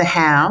into the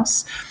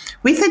house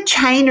with a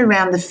chain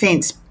around the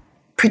fence,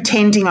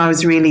 pretending I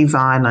was really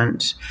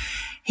violent.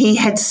 He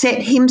had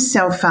set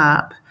himself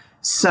up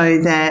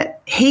so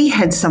that he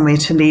had somewhere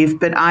to live,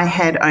 but I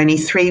had only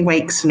 3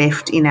 weeks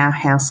left in our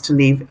house to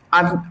live.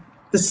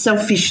 The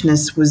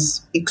selfishness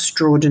was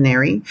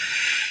extraordinary.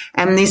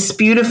 And this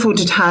beautiful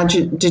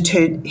detergent,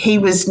 he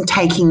was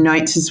taking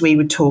notes as we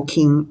were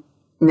talking,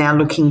 now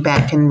looking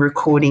back and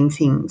recording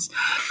things.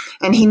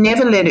 And he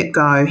never let it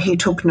go. He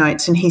took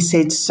notes and he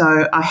said,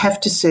 so I have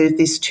to serve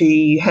this to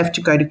you. You have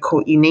to go to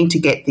court. You need to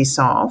get this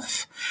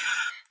off.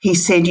 He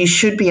said, you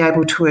should be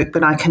able to work,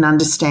 but I can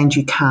understand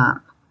you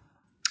can't.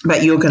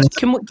 But you're going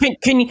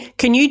to...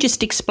 Can you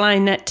just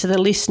explain that to the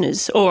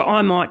listeners? Or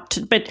I might,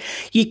 but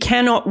you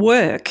cannot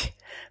work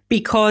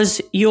because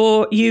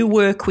you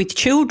work with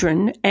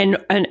children and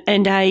a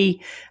in a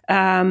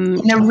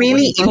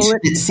really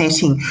intimate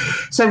setting.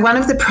 So one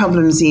of the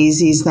problems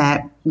is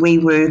that we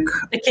work...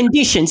 The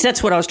conditions,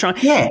 that's what I was trying...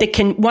 Yeah.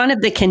 One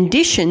of the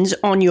conditions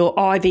on your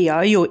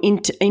IVO, your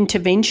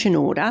intervention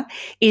order,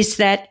 is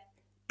that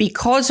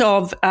because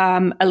of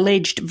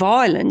alleged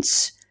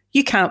violence,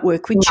 you can't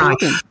work with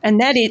children,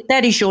 and that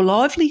is your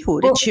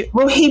livelihood. He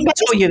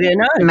that's all you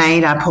know.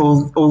 Made up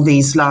all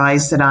these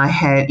lies that I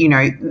had. You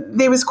know,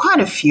 there was quite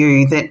a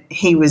few that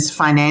he was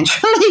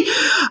financially.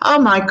 Oh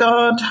my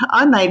God,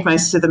 I made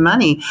most of the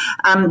money.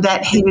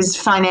 That he was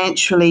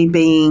financially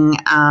being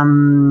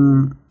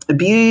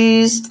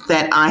abused,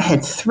 that I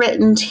had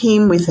threatened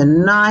him with a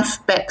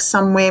knife back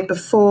somewhere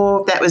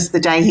before. That was the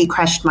day he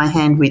crashed my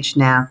hand, which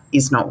now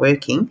is not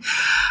working.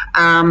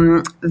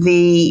 That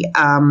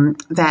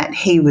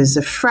he was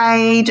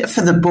afraid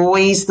for the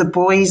boys. The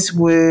boys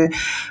were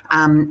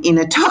in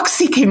a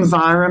toxic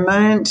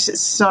environment,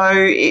 so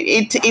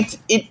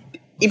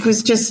it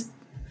was just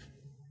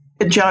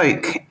a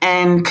joke,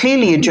 and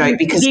clearly a joke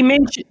because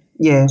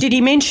Did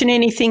he mention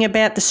anything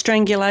about the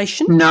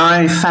strangulation?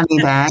 No,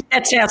 funny that.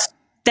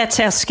 That's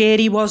how scared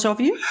he was of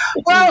you?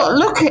 Well,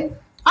 look,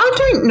 I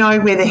don't know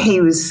whether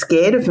he was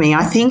scared of me.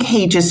 I think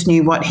he just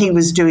knew what he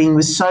was doing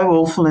was so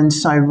awful and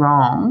so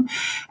wrong.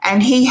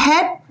 And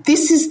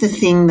this is the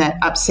thing that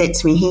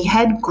upsets me, he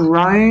had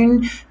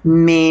grown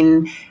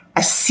men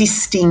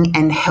assisting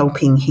and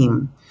helping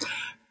him.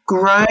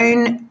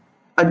 Grown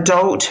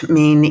adult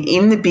men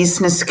in the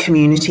business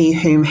community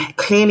whom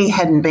clearly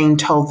hadn't been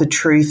told the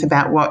truth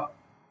about what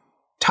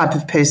type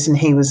of person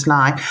he was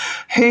like,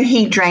 who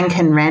he drank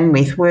and ran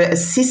with, were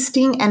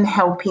assisting and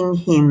helping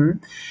him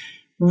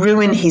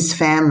ruin his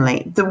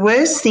family. The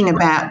worst thing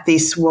about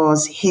this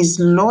was his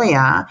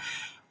lawyer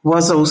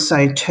was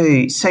also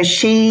too. So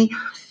she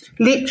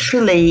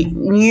literally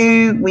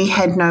knew we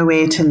had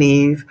nowhere to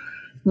live,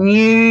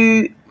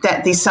 knew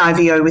that this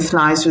IVO with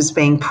lies was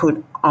being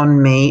put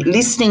on me,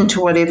 listening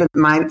to whatever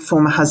my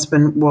former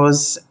husband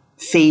was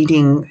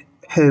feeding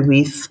her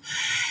with,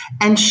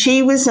 and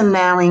she was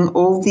allowing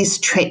all this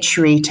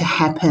treachery to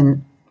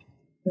happen.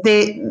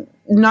 There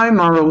no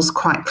morals,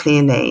 quite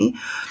clearly.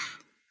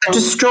 A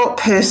distraught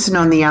person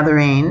on the other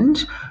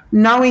end,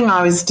 knowing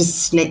I was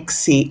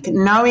dyslexic,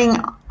 knowing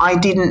I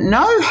didn't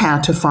know how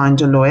to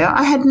find a lawyer.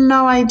 I had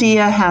no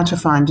idea how to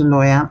find a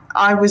lawyer.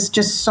 I was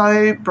just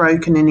so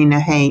broken and in a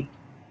heap.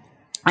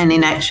 And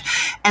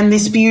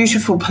this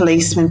beautiful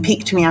policeman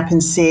picked me up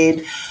and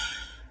said,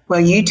 well,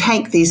 you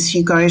take this,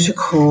 you go to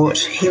court.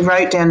 He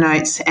wrote down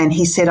notes and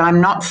he said, I'm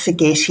not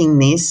forgetting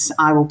this.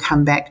 I will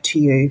come back to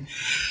you.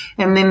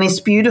 And then this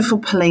beautiful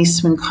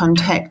policeman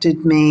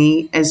contacted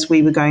me as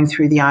we were going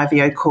through the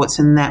IVO courts,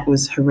 and that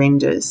was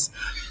horrendous.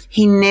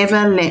 He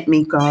never let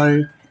me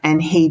go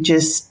and he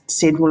just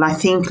said, well, I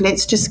think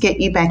let's just get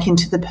you back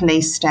into the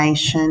police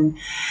station.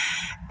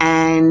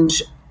 And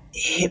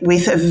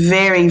with a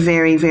very,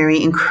 very,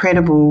 very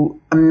incredible,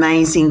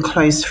 amazing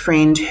close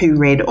friend who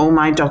read all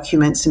my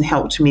documents and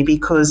helped me,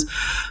 because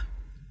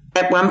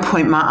at one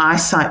point my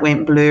eyesight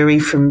went blurry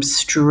from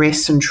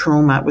stress and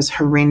trauma. It was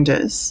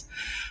horrendous.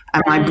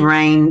 And my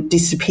brain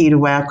disappeared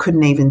away. I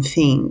couldn't even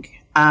think,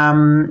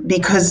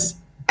 because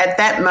at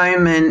that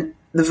moment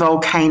the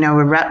volcano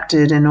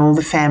erupted and all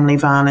the family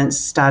violence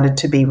started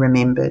to be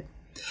remembered.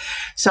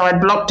 So I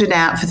blocked it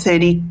out for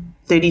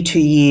 32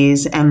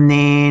 years, and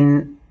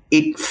then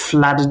it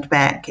flooded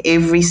back.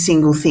 Every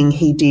single thing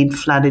he did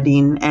flooded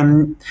in.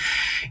 And,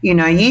 you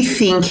know, you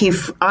think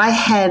if I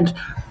had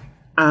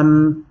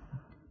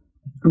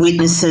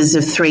witnesses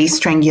of 3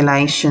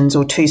 strangulations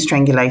or 2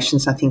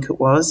 strangulations, I think it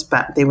was,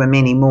 but there were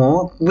many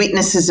more,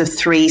 witnesses of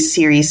 3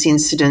 serious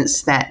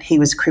incidents that he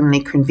was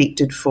criminally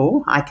convicted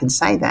for, I can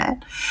say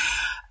that.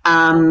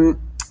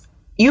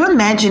 You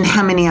imagine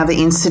how many other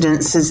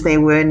incidences there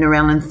were,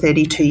 Narelle, in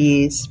 32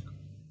 years.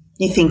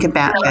 You think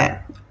about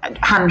that.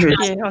 Hundreds.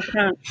 Yeah, I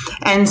can't.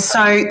 And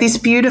so this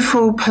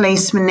beautiful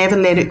policeman never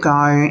let it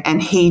go,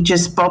 and he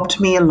just bobbed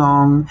me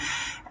along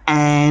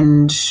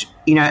and,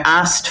 you know,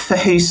 asked for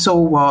who saw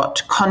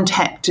what,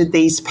 contacted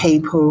these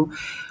people,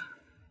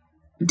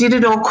 did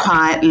it all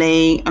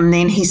quietly, and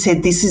then he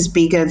said this is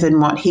bigger than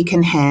what he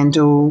can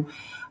handle.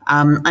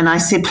 And I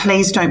said,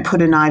 please don't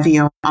put an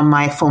IV on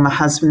my former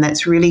husband.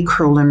 That's really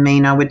cruel and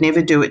mean. I would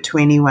never do it to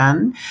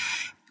anyone.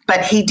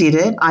 But he did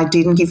it. I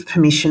didn't give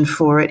permission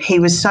for it. He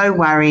was so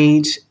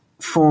worried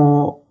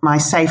for my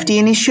safety,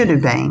 and he should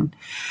have been.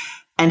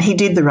 And he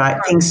did the right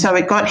thing. So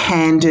it got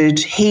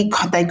handed.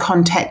 They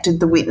contacted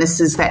the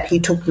witnesses that he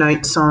took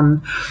notes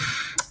on,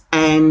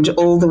 and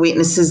all the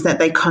witnesses that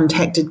they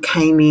contacted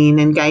came in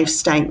and gave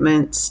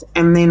statements.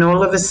 And then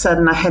all of a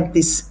sudden I had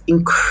this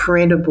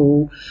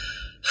incredible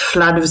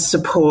flood of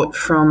support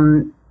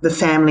from the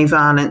family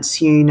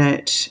violence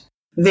unit.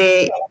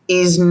 There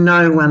is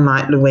no one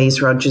like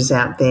Louise Rogers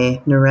out there,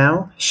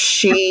 Narelle.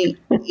 She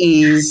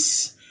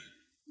is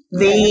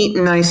the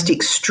most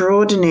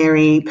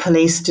extraordinary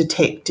police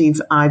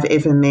detective I've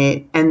ever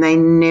met, and they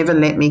never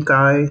let me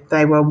go.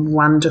 They were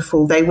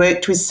wonderful. They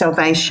worked with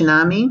Salvation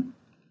Army,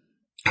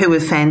 who were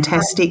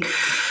fantastic,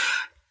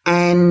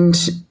 and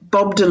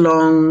bobbed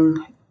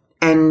along,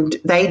 and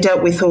they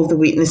dealt with all the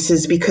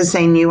witnesses because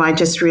they knew I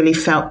just really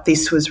felt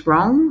this was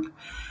wrong.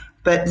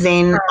 But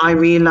then I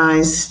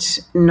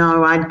realised,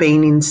 no, I'd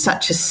been in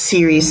such a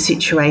serious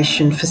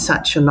situation for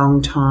such a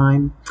long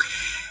time.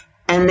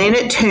 And then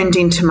it turned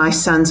into my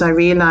sons. I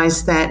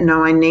realised that,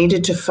 no, I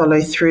needed to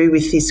follow through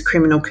with this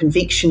criminal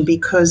conviction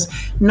because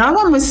no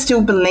one was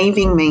still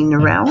believing me,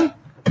 Narelle.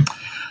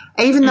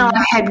 Even though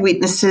I had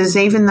witnesses,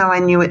 even though I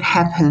knew it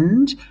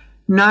happened,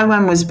 no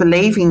one was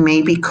believing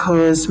me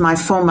because my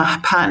former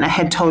partner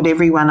had told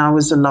everyone I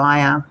was a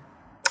liar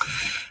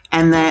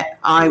and that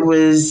I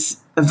was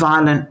a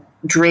violent,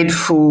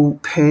 dreadful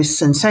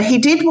person. So he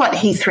did what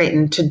he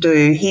threatened to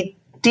do. He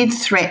did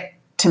threaten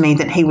to me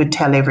that he would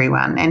tell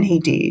everyone, and he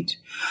did.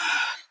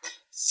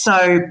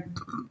 So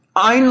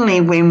only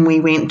when we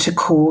went to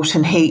court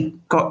and he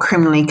got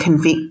criminally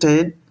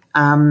convicted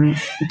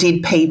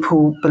did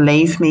people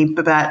believe me.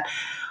 But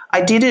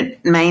I did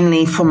it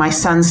mainly for my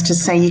sons to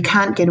say, you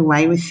can't get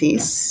away with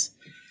this.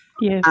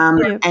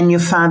 And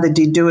your father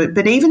did do it.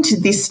 But even to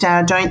this day,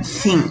 I don't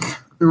think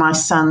my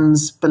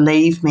sons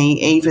believe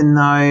me, even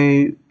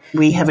though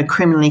we have a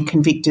criminally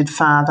convicted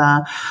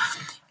father,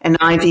 an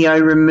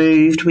IVO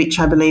removed, which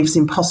I believe is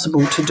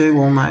impossible to do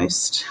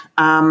almost.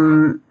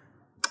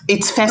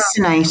 It's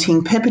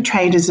fascinating.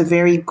 Perpetrators are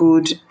very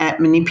good at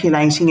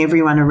manipulating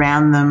everyone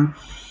around them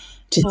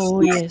to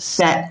think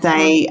that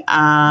they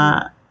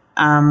are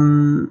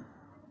the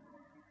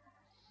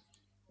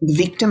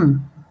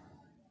victim.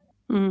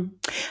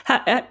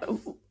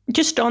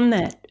 Just on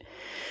that,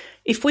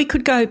 if we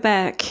could go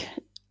back,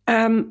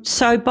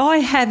 so by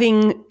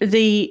having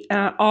the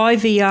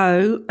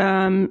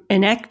IVO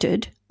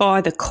enacted by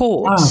the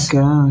courts,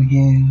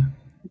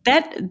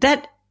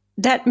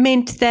 that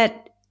meant that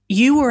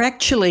you were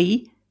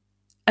actually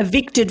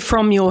evicted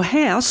from your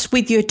house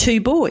with your 2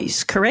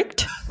 boys,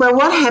 correct? Well,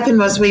 what happened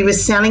was we were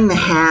selling the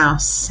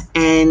house,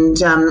 and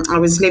I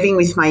was living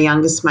with my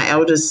youngest. My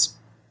eldest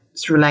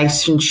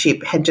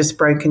relationship had just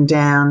broken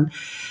down,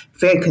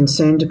 very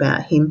concerned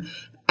about him.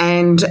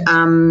 And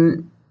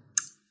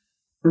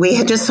we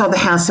had just sold the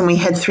house and we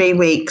had 3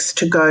 weeks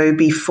to go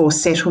before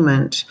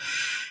settlement.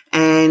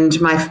 And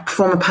my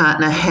former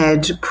partner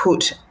had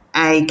put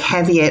a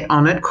caveat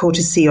on it,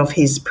 courtesy of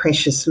his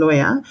precious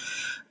lawyer,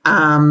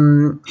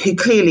 who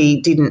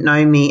clearly didn't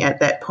know me at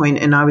that point,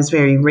 and I was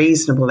very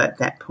reasonable at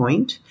that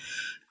point.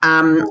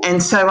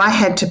 And so I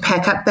had to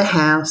pack up the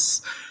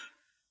house,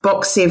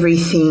 box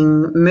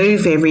everything,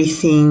 move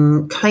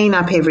everything, clean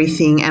up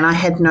everything, and I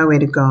had nowhere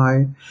to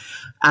go.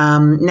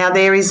 Now,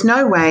 there is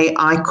no way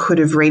I could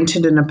have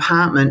rented an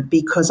apartment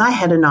because I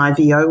had an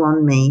IVO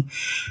on me,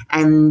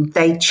 and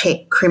they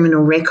check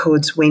criminal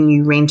records when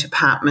you rent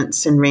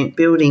apartments and rent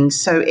buildings.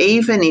 So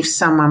even if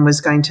someone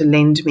was going to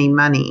lend me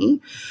money,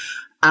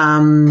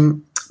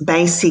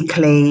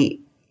 basically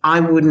I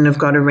wouldn't have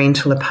got a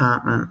rental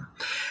apartment.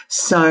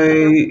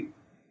 So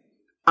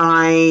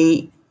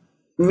I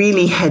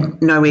really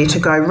had nowhere to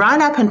go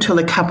right up until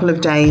a couple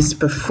of days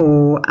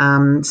before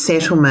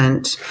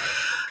settlement.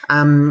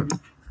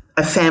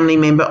 A family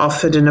member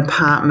offered an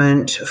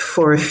apartment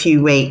for a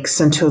few weeks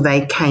until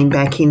they came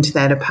back into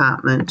that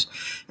apartment,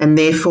 and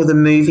therefore the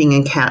moving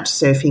and couch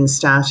surfing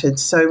started.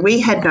 So we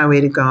had nowhere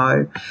to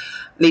go,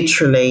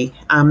 literally,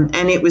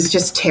 and it was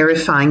just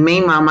terrifying.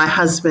 Meanwhile, my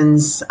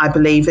husband's, I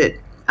believe it,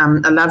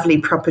 a lovely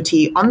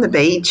property on the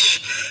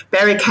beach,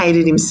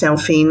 barricaded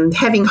himself in,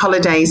 having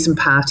holidays and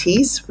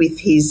parties with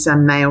his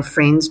male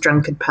friends,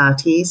 drunkard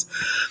parties,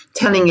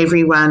 telling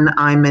everyone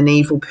I'm an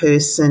evil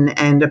person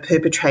and a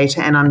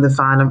perpetrator and I'm the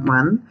violent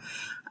one.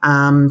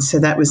 So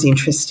that was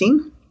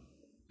interesting.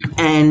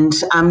 And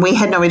we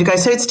had nowhere to go.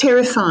 So it's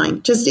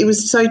terrifying. It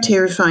was so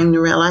terrifying,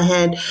 Narelle. I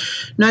had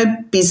no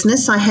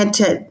business. I had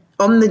to,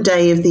 on the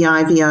day of the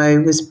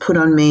IVO was put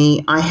on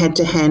me, I had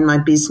to hand my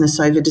business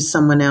over to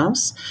someone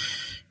else,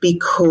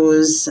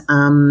 because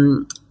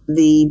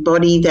the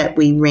body that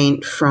we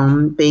rent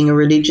from, being a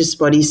religious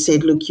body,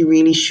 said, look, you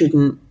really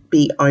shouldn't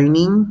be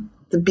owning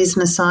the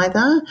business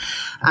either.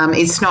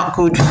 It's not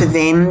good for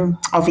them,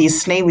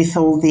 obviously, with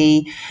all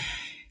the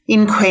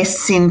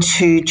inquests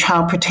into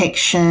child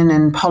protection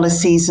and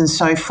policies and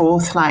so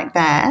forth like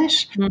that.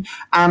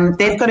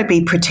 They've got to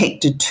be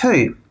protected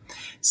too.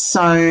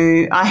 So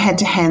I had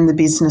to hand the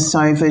business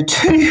over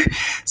to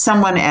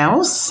someone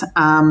else,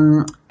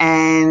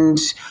 and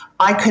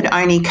I could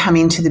only come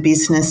into the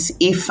business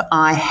if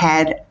I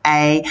had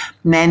a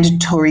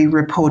mandatory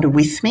reporter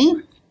with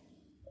me.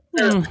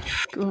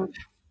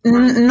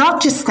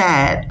 Not just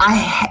that,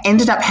 I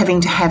ended up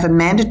having to have a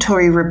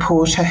mandatory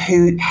reporter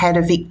who had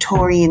a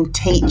Victorian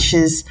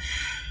teacher's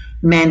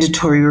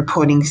mandatory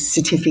reporting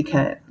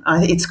certificate.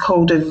 It's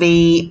called a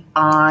VIT.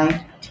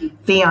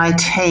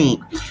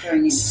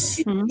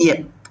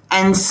 Yeah.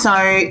 And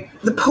so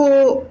the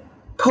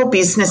poor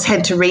business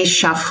had to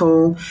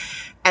reshuffle,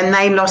 and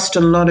they lost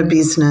a lot of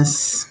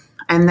business,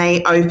 and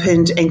they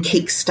opened and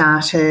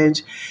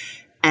kick-started.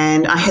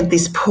 And I had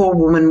this poor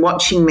woman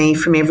watching me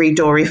from every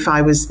door if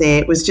I was there.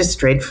 It was just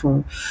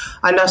dreadful.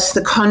 I lost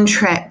the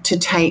contract to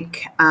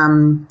take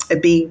a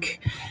big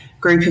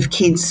group of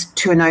kids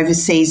to an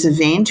overseas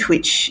event,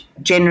 which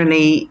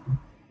generally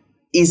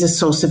is a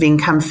source of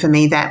income for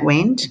me. That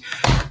went.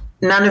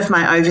 None of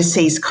my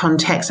overseas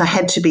contacts, I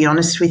had to be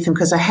honest with them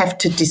because I have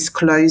to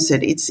disclose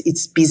it.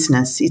 It's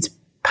business. It's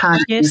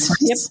part of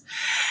business.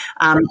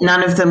 Yep.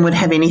 None of them would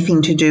have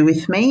anything to do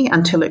with me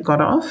until it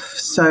got off.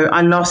 So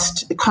I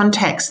lost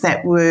contacts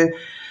that were,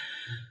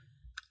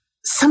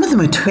 some of them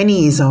were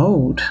 20 years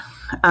old.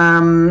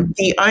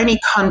 The only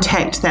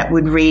contact that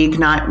would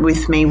reignite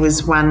with me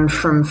was one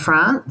from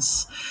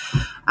France,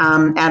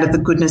 out of the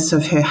goodness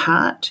of her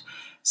heart.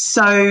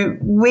 So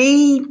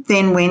we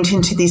then went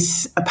into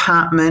this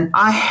apartment.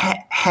 I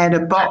had a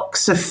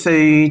box of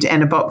food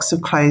and a box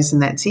of clothes,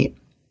 and that's it.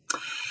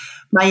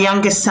 My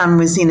youngest son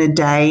was in a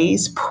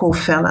daze, poor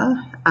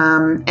fella.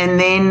 And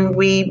then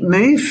we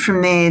moved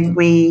from there.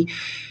 We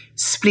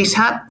split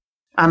up.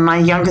 My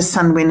youngest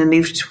son went and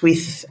lived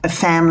with a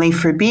family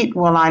for a bit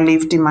while I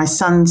lived in my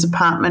son's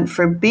apartment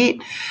for a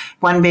bit,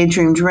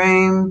 one-bedroomed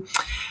room.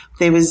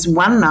 There was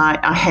one night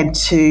I had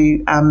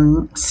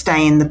to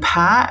stay in the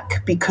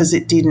park because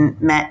it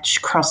didn't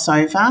match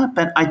crossover,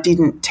 but I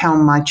didn't tell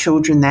my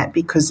children that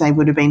because they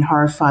would have been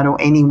horrified,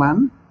 or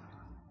anyone.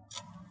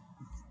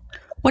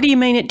 What do you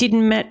mean it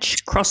didn't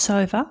match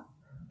crossover?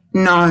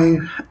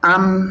 No.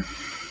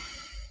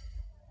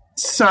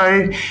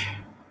 So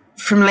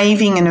from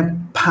leaving an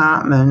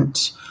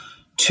apartment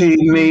to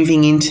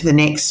moving into the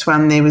next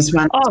one, there was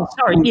one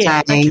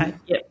day. Okay.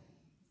 Yep.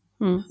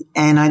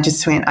 And I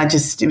just went,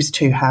 it was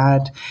too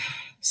hard.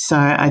 So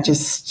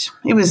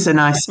it was a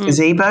nice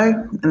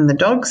gazebo and the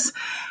dogs.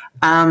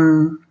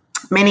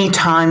 Many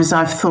times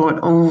I've thought,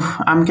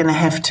 I'm going to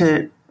have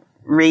to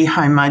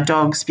rehome my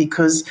dogs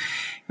because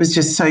it was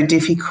just so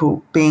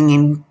difficult being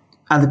in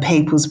other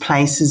people's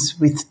places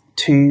with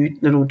two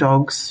little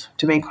dogs,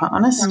 to be quite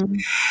honest.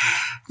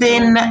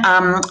 Then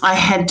I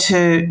had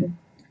to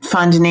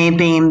find an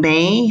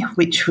Airbnb,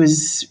 which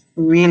was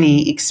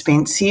really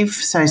expensive.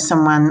 So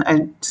someone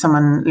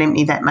lent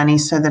me that money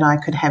so that I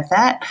could have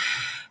that.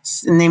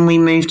 And then we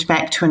moved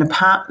back to an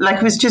apartment. Like,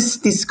 it was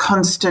just this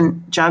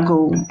constant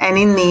juggle. And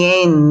in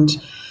the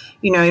end,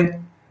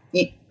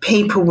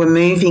 people were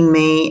moving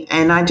me,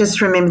 and I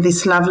just remember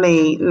this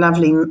lovely,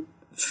 lovely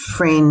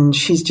friend,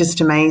 she's just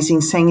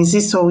amazing, saying, "Is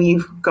this all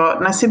you've got?"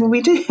 And I said, "Well,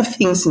 we do have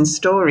things in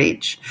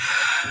storage."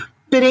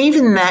 But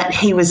even that,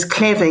 he was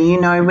clever.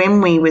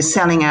 When we were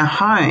selling our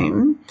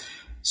home,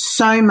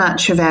 so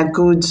much of our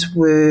goods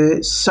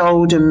were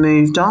sold and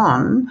moved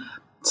on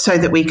so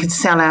that we could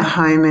sell our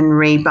home and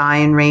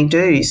rebuy and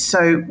redo.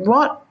 So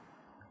what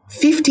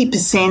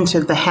 50%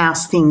 of the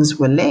house things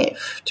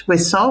were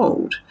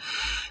sold.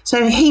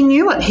 So he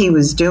knew what he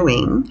was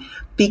doing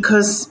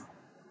because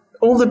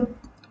all the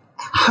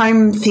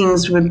home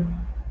things were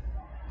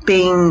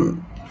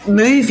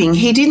moving.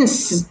 He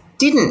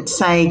didn't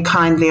say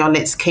kindly, oh,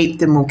 let's keep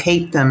them, we'll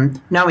keep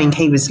them, knowing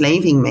he was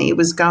leaving me. It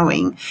was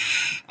going.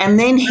 And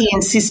then he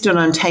insisted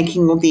on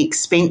taking all the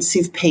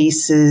expensive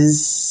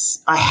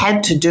pieces. I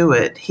had to do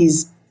it.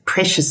 His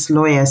precious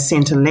lawyer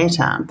sent a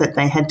letter that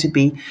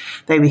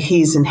they were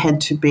his and had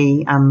to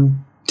be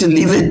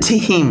delivered to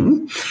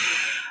him.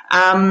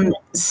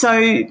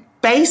 So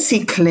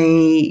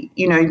basically,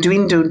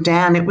 dwindled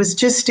down. It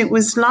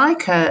was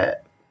like a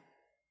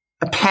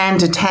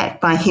planned attack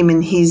by him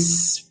and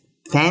his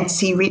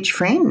fancy rich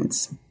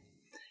friends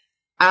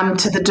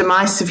to the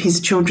demise of his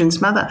children's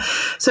mother.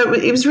 So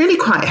it was really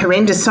quite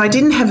horrendous. So I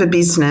didn't have a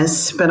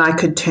business, but I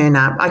could turn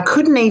up. I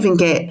couldn't even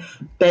get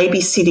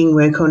babysitting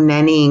work or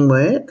nannying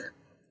work.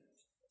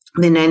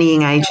 The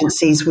nannying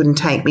agencies wouldn't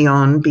take me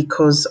on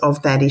because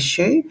of that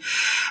issue.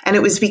 And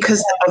it was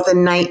because of the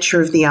nature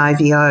of the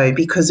IVO,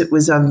 because it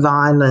was a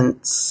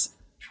violence.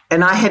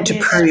 And I had to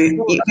prove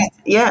it.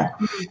 Yeah.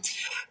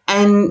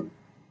 And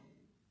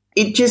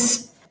it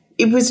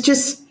was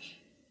just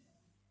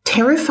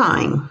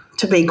terrifying,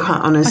 to be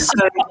quite honest.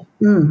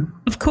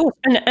 Of course.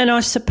 And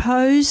I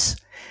suppose,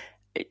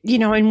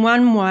 in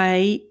one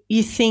way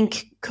you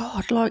think,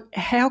 God, like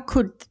how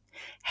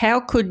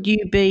could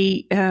you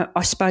be,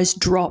 I suppose,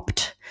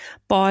 dropped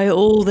by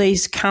all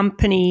these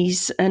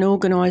companies and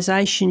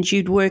organisations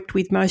you'd worked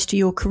with most of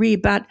your career?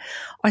 But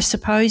I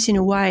suppose in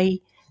a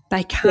way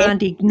they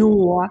can't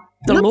ignore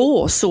the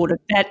law, sort of,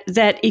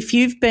 that if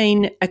you've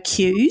been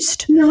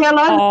accused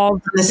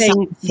of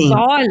being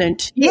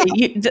violent,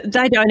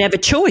 they don't have a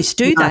choice,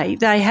 do they?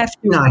 They have to.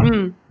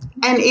 No.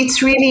 And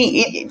it's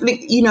really,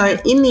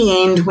 in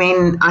the end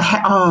when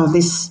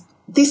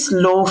this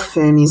law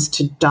firm is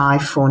to die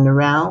for,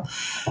 Narelle.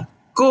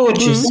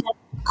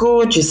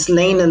 Gorgeous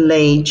Lena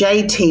Lee,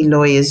 JT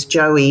Lawyers,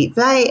 Joey.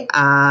 They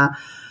are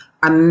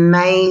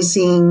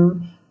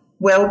amazing,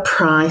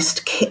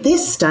 well-priced. They're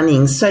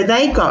stunning. So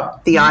they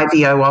got the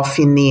IVO off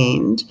in the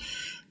end.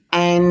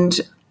 And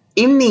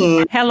in the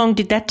end... How long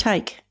did that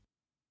take?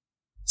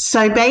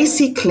 So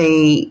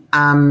basically,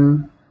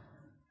 when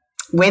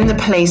the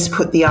police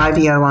put the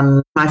IVO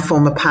on my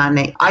former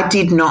partner, I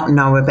did not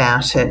know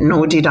about it,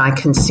 nor did I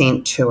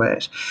consent to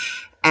it.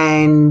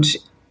 And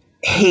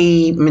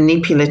he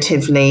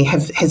manipulatively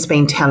has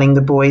been telling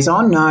the boys,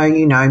 oh, no,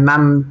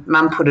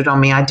 mum put it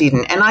on me, I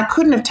didn't. And I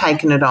couldn't have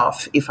taken it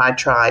off if I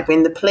tried.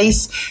 When the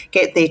police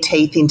get their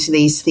teeth into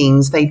these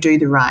things, they do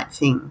the right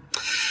thing.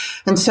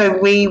 And so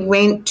we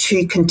went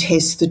to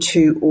contest the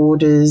 2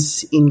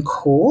 orders in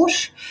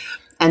court,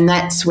 and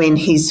that's when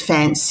his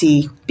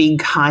fancy,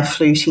 big,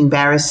 high-fluting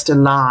barrister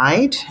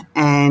lied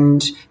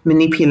and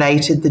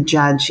manipulated the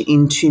judge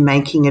into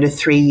making it a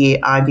 3-year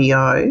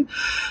IVO.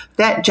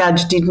 That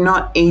judge did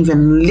not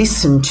even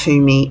listen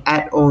to me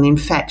at all. In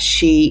fact,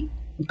 she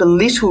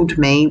belittled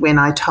me when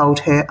I told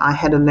her I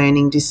had a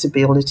learning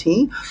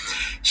disability.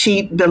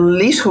 She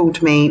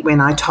belittled me when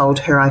I told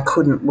her I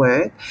couldn't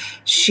work.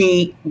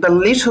 She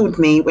belittled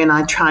me when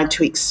I tried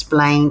to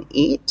explain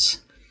it,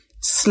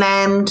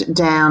 slammed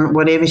down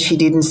whatever she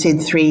did and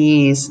said 3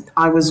 years.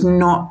 I was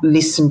not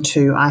listened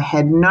to. I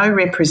had no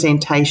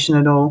representation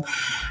at all.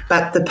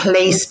 But the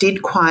police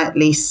did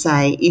quietly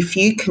say, if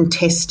you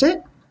contest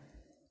it,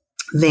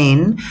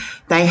 then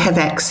they have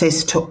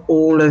access to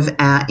all of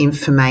our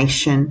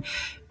information,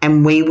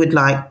 and we would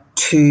like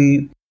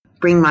to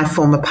bring my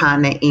former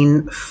partner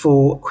in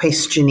for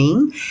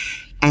questioning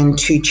and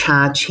to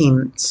charge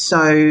him.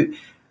 So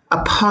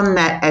upon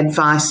that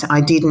advice, I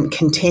didn't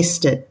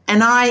contest it.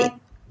 And I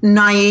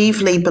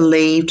naively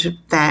believed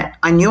that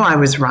I knew I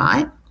was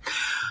right.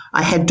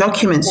 I had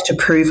documents to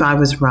prove I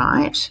was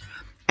right,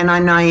 and I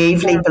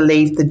naively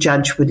believed the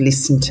judge would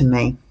listen to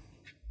me.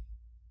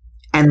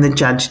 And the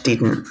judge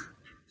didn't.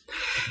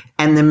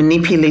 And the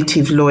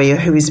manipulative lawyer,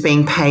 who is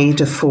being paid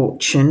a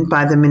fortune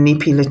by the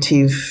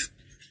manipulative,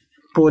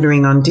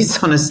 bordering on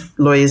dishonest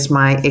lawyers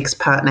my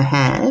ex-partner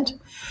had,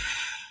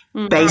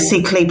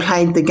 basically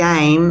played the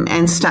game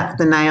and stuck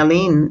the nail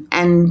in.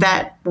 And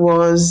that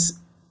was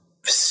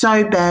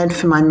so bad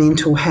for my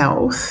mental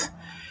health.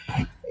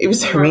 It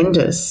was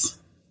horrendous.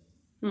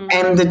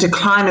 And the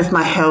decline of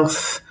my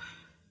health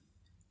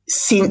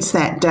since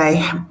that day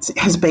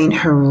has been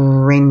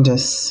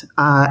horrendous.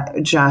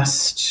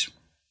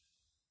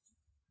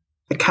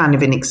 I can't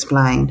even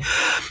explain.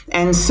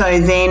 And so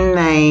then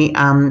they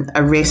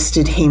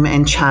arrested him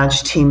and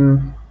charged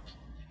him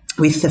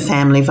with the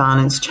family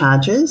violence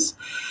charges.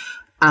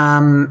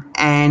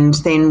 And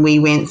then we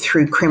went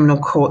through criminal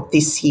court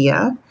this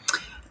year.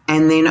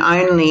 And then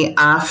only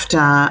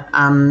after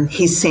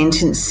his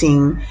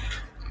sentencing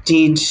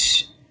did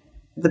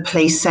the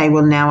police say,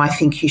 well, now I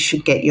think you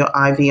should get your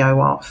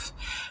IVO off.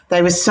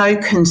 They were so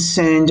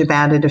concerned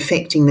about it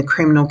affecting the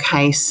criminal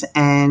case,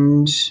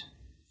 and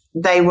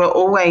they were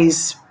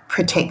always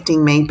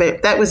protecting me,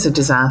 but that was a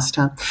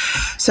disaster.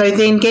 So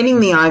then getting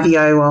the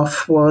IVO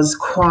off was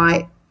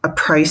quite a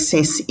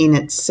process in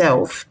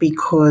itself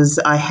because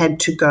I had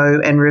to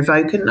go and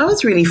revoke it. And I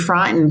was really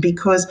frightened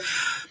because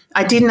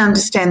I didn't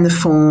understand the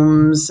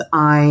forms.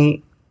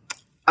 My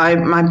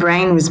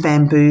brain was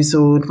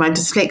bamboozled. My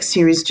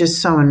dyslexia is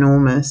just so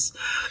enormous.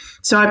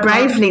 So I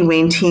bravely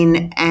went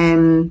in,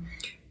 and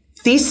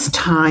this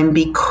time,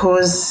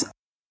 because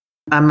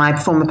my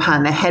former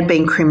partner had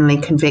been criminally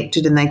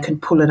convicted and they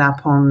could pull it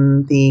up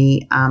on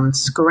the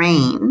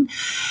screen,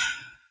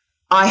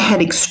 I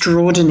had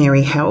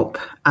extraordinary help,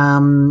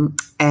 and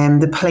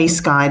the police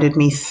guided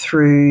me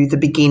through the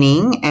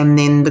beginning, and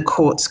then the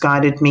courts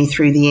guided me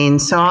through the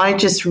end. So I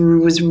just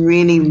was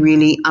really,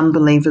 really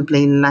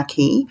unbelievably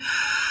lucky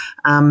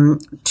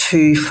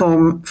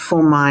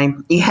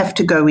you have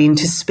to go in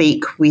to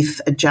speak with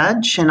a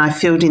judge, and I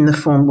filled in the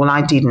form. Well,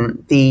 I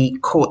didn't. The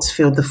courts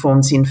filled the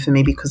forms in for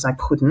me because I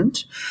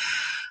couldn't,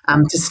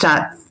 to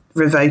start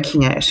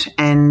revoking it.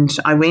 And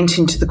I went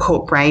into the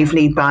court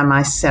bravely by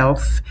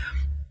myself.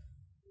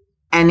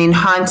 And in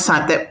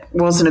hindsight, that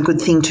wasn't a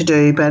good thing to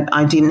do, but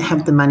I didn't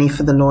have the money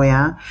for the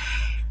lawyer.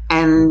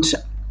 And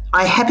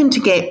I happened to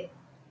get,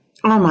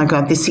 oh my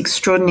God, this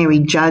extraordinary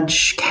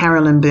judge,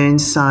 Carolyn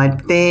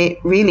Burnside. There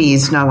really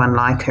is no one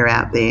like her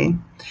out there.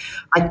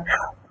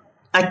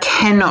 I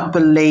cannot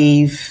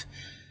believe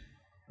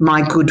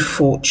my good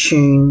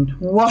fortune.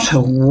 What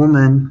a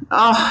woman.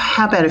 Oh,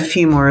 how about a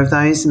few more of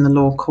those in the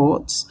law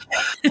courts?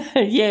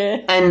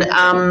 Yeah.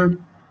 And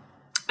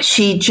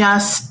she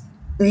just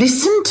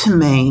listened to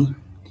me.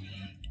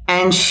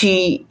 And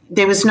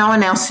there was no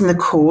one else in the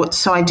court,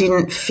 so I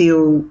didn't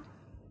feel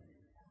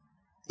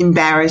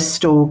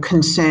embarrassed or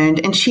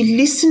concerned. And she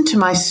listened to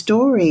my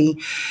story,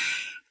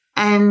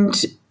 and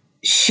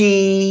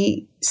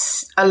she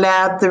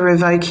allowed the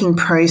revoking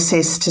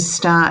process to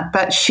start.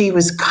 But she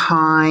was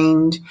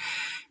kind,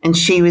 and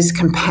she was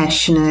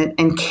compassionate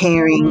and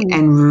caring,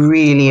 and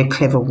really a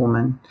clever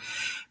woman.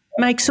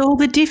 Makes all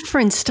the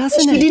difference,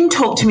 doesn't it? She didn't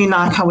talk to me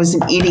like I was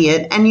an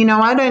idiot. And,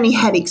 I'd only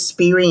had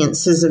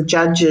experiences of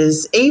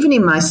judges. Even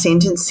in my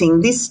sentencing,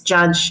 this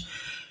judge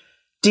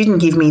didn't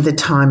give me the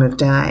time of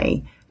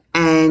day.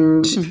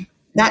 And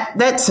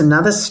that's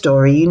another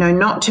story.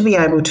 Not to be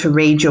able to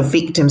read your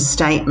victim's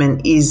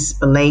statement is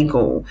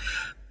illegal.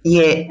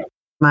 Yet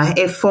my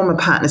former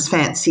partner's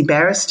fancy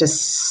barrister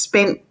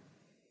spent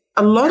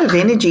a lot of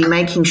energy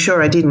making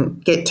sure I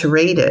didn't get to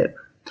read it.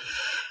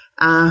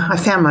 I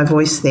found my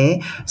voice there.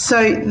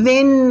 So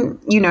then,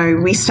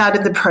 we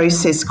started the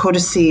process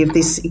courtesy of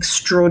this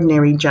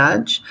extraordinary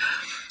judge.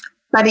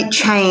 But it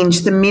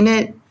changed the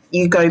minute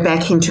you go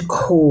back into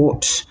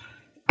court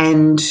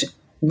and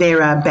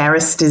there are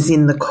barristers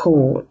in the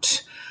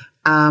court.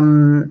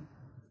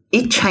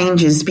 It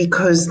changes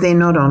because they're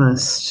not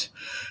honest.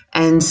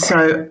 And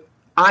so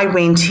I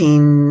went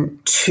in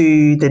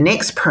to the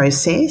next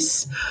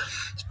process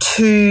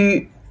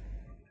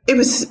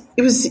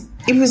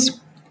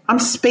I'm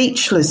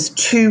speechless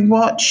to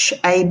watch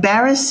a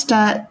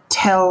barrister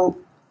tell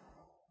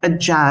a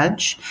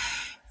judge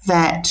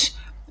that,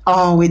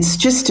 it's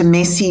just a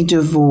messy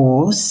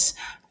divorce.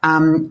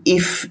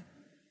 If,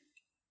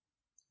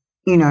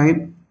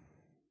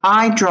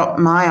 I drop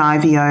my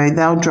IVO,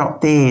 they'll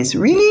drop theirs.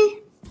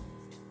 Really?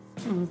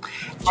 And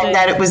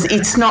that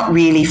it's not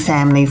really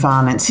family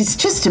violence. It's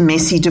just a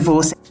messy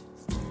divorce.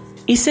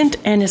 Isn't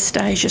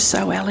Anastasia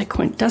so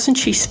eloquent? Doesn't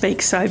she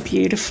speak so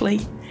beautifully?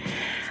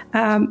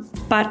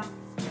 But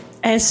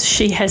as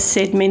she has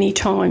said many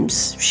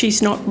times,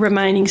 she's not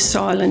remaining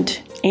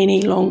silent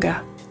any longer.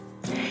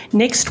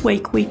 Next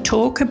week we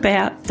talk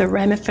about the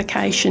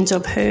ramifications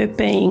of her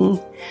being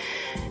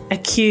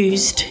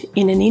accused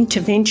in an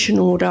intervention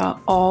order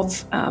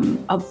of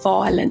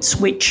violence,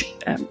 which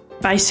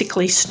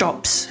basically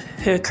stops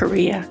her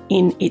career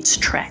in its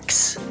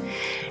tracks,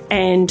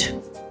 and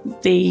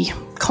the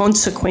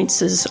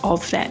consequences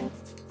of that.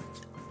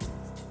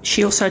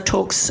 She also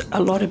talks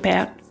a lot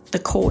about the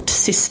court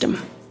system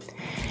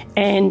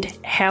and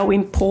how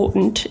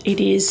important it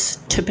is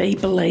to be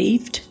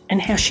believed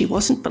and how she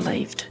wasn't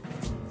believed.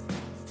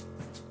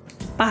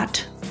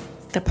 But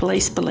the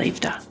police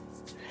believed her.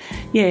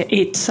 Yeah,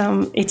 it's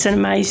an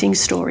amazing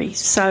story.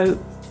 So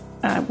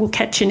we'll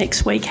catch you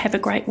next week. Have a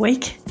great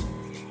week,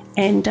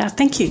 and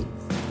thank you.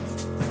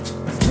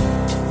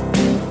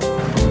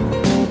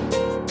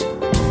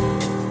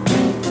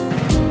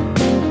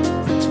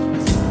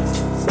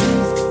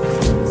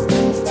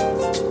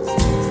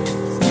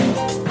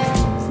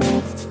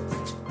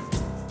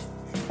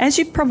 As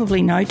you've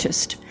probably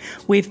noticed,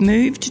 we've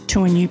moved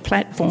to a new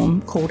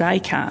platform called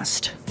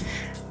Acast.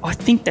 I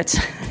think that's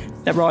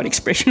the right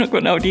expression, I've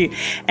got no idea.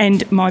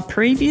 And my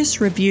previous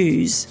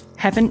reviews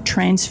haven't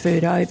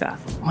transferred over.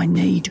 I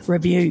need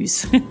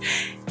reviews.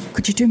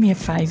 Could you do me a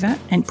favour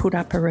and put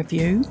up a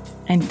review?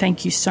 And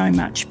thank you so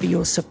much for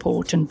your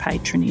support and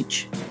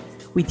patronage.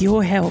 With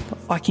your help,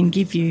 I can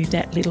give you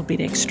that little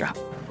bit extra.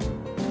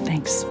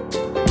 Thanks.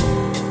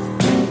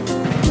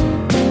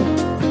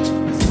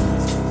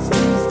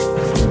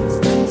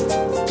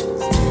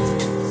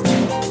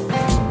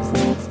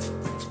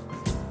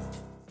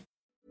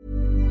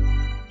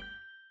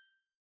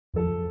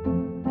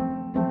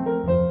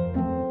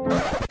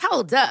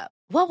 Hold up.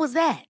 What was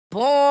that?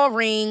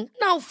 Boring.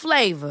 No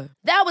flavor.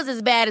 That was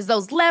as bad as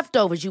those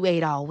leftovers you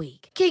ate all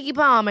week. Keke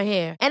Palmer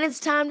here, and it's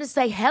time to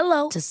say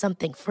hello to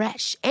something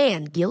fresh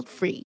and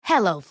guilt-free.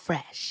 Hello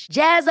Fresh.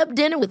 Jazz up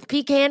dinner with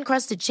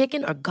pecan-crusted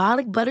chicken or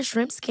garlic butter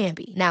shrimp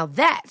scampi. Now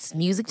that's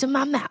music to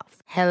my mouth.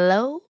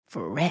 Hello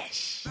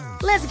Fresh.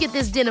 Let's get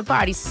this dinner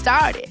party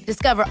started.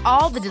 Discover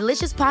all the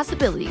delicious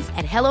possibilities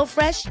at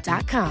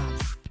HelloFresh.com.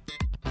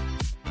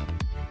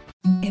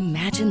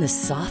 Imagine the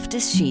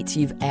softest sheets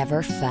you've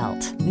ever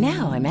felt.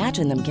 Now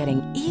imagine them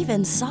getting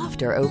even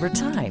softer over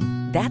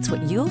time. That's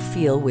what you'll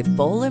feel with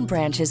Boll &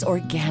 Branch's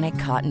organic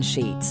cotton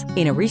sheets.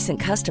 In a recent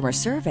customer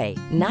survey,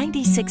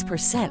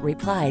 96%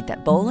 replied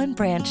that Boll &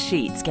 Branch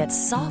sheets get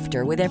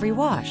softer with every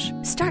wash.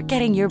 Start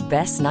getting your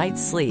best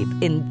night's sleep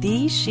in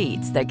these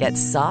sheets that get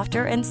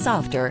softer and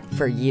softer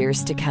for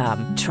years to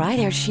come. Try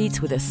their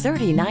sheets with a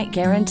 30-night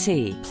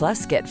guarantee.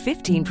 Plus, get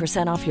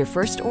 15% off your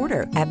first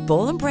order at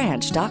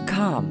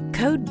bollandbranch.com.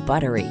 Code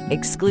BUTTERY.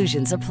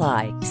 Exclusions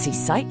apply. See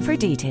site for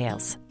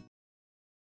details.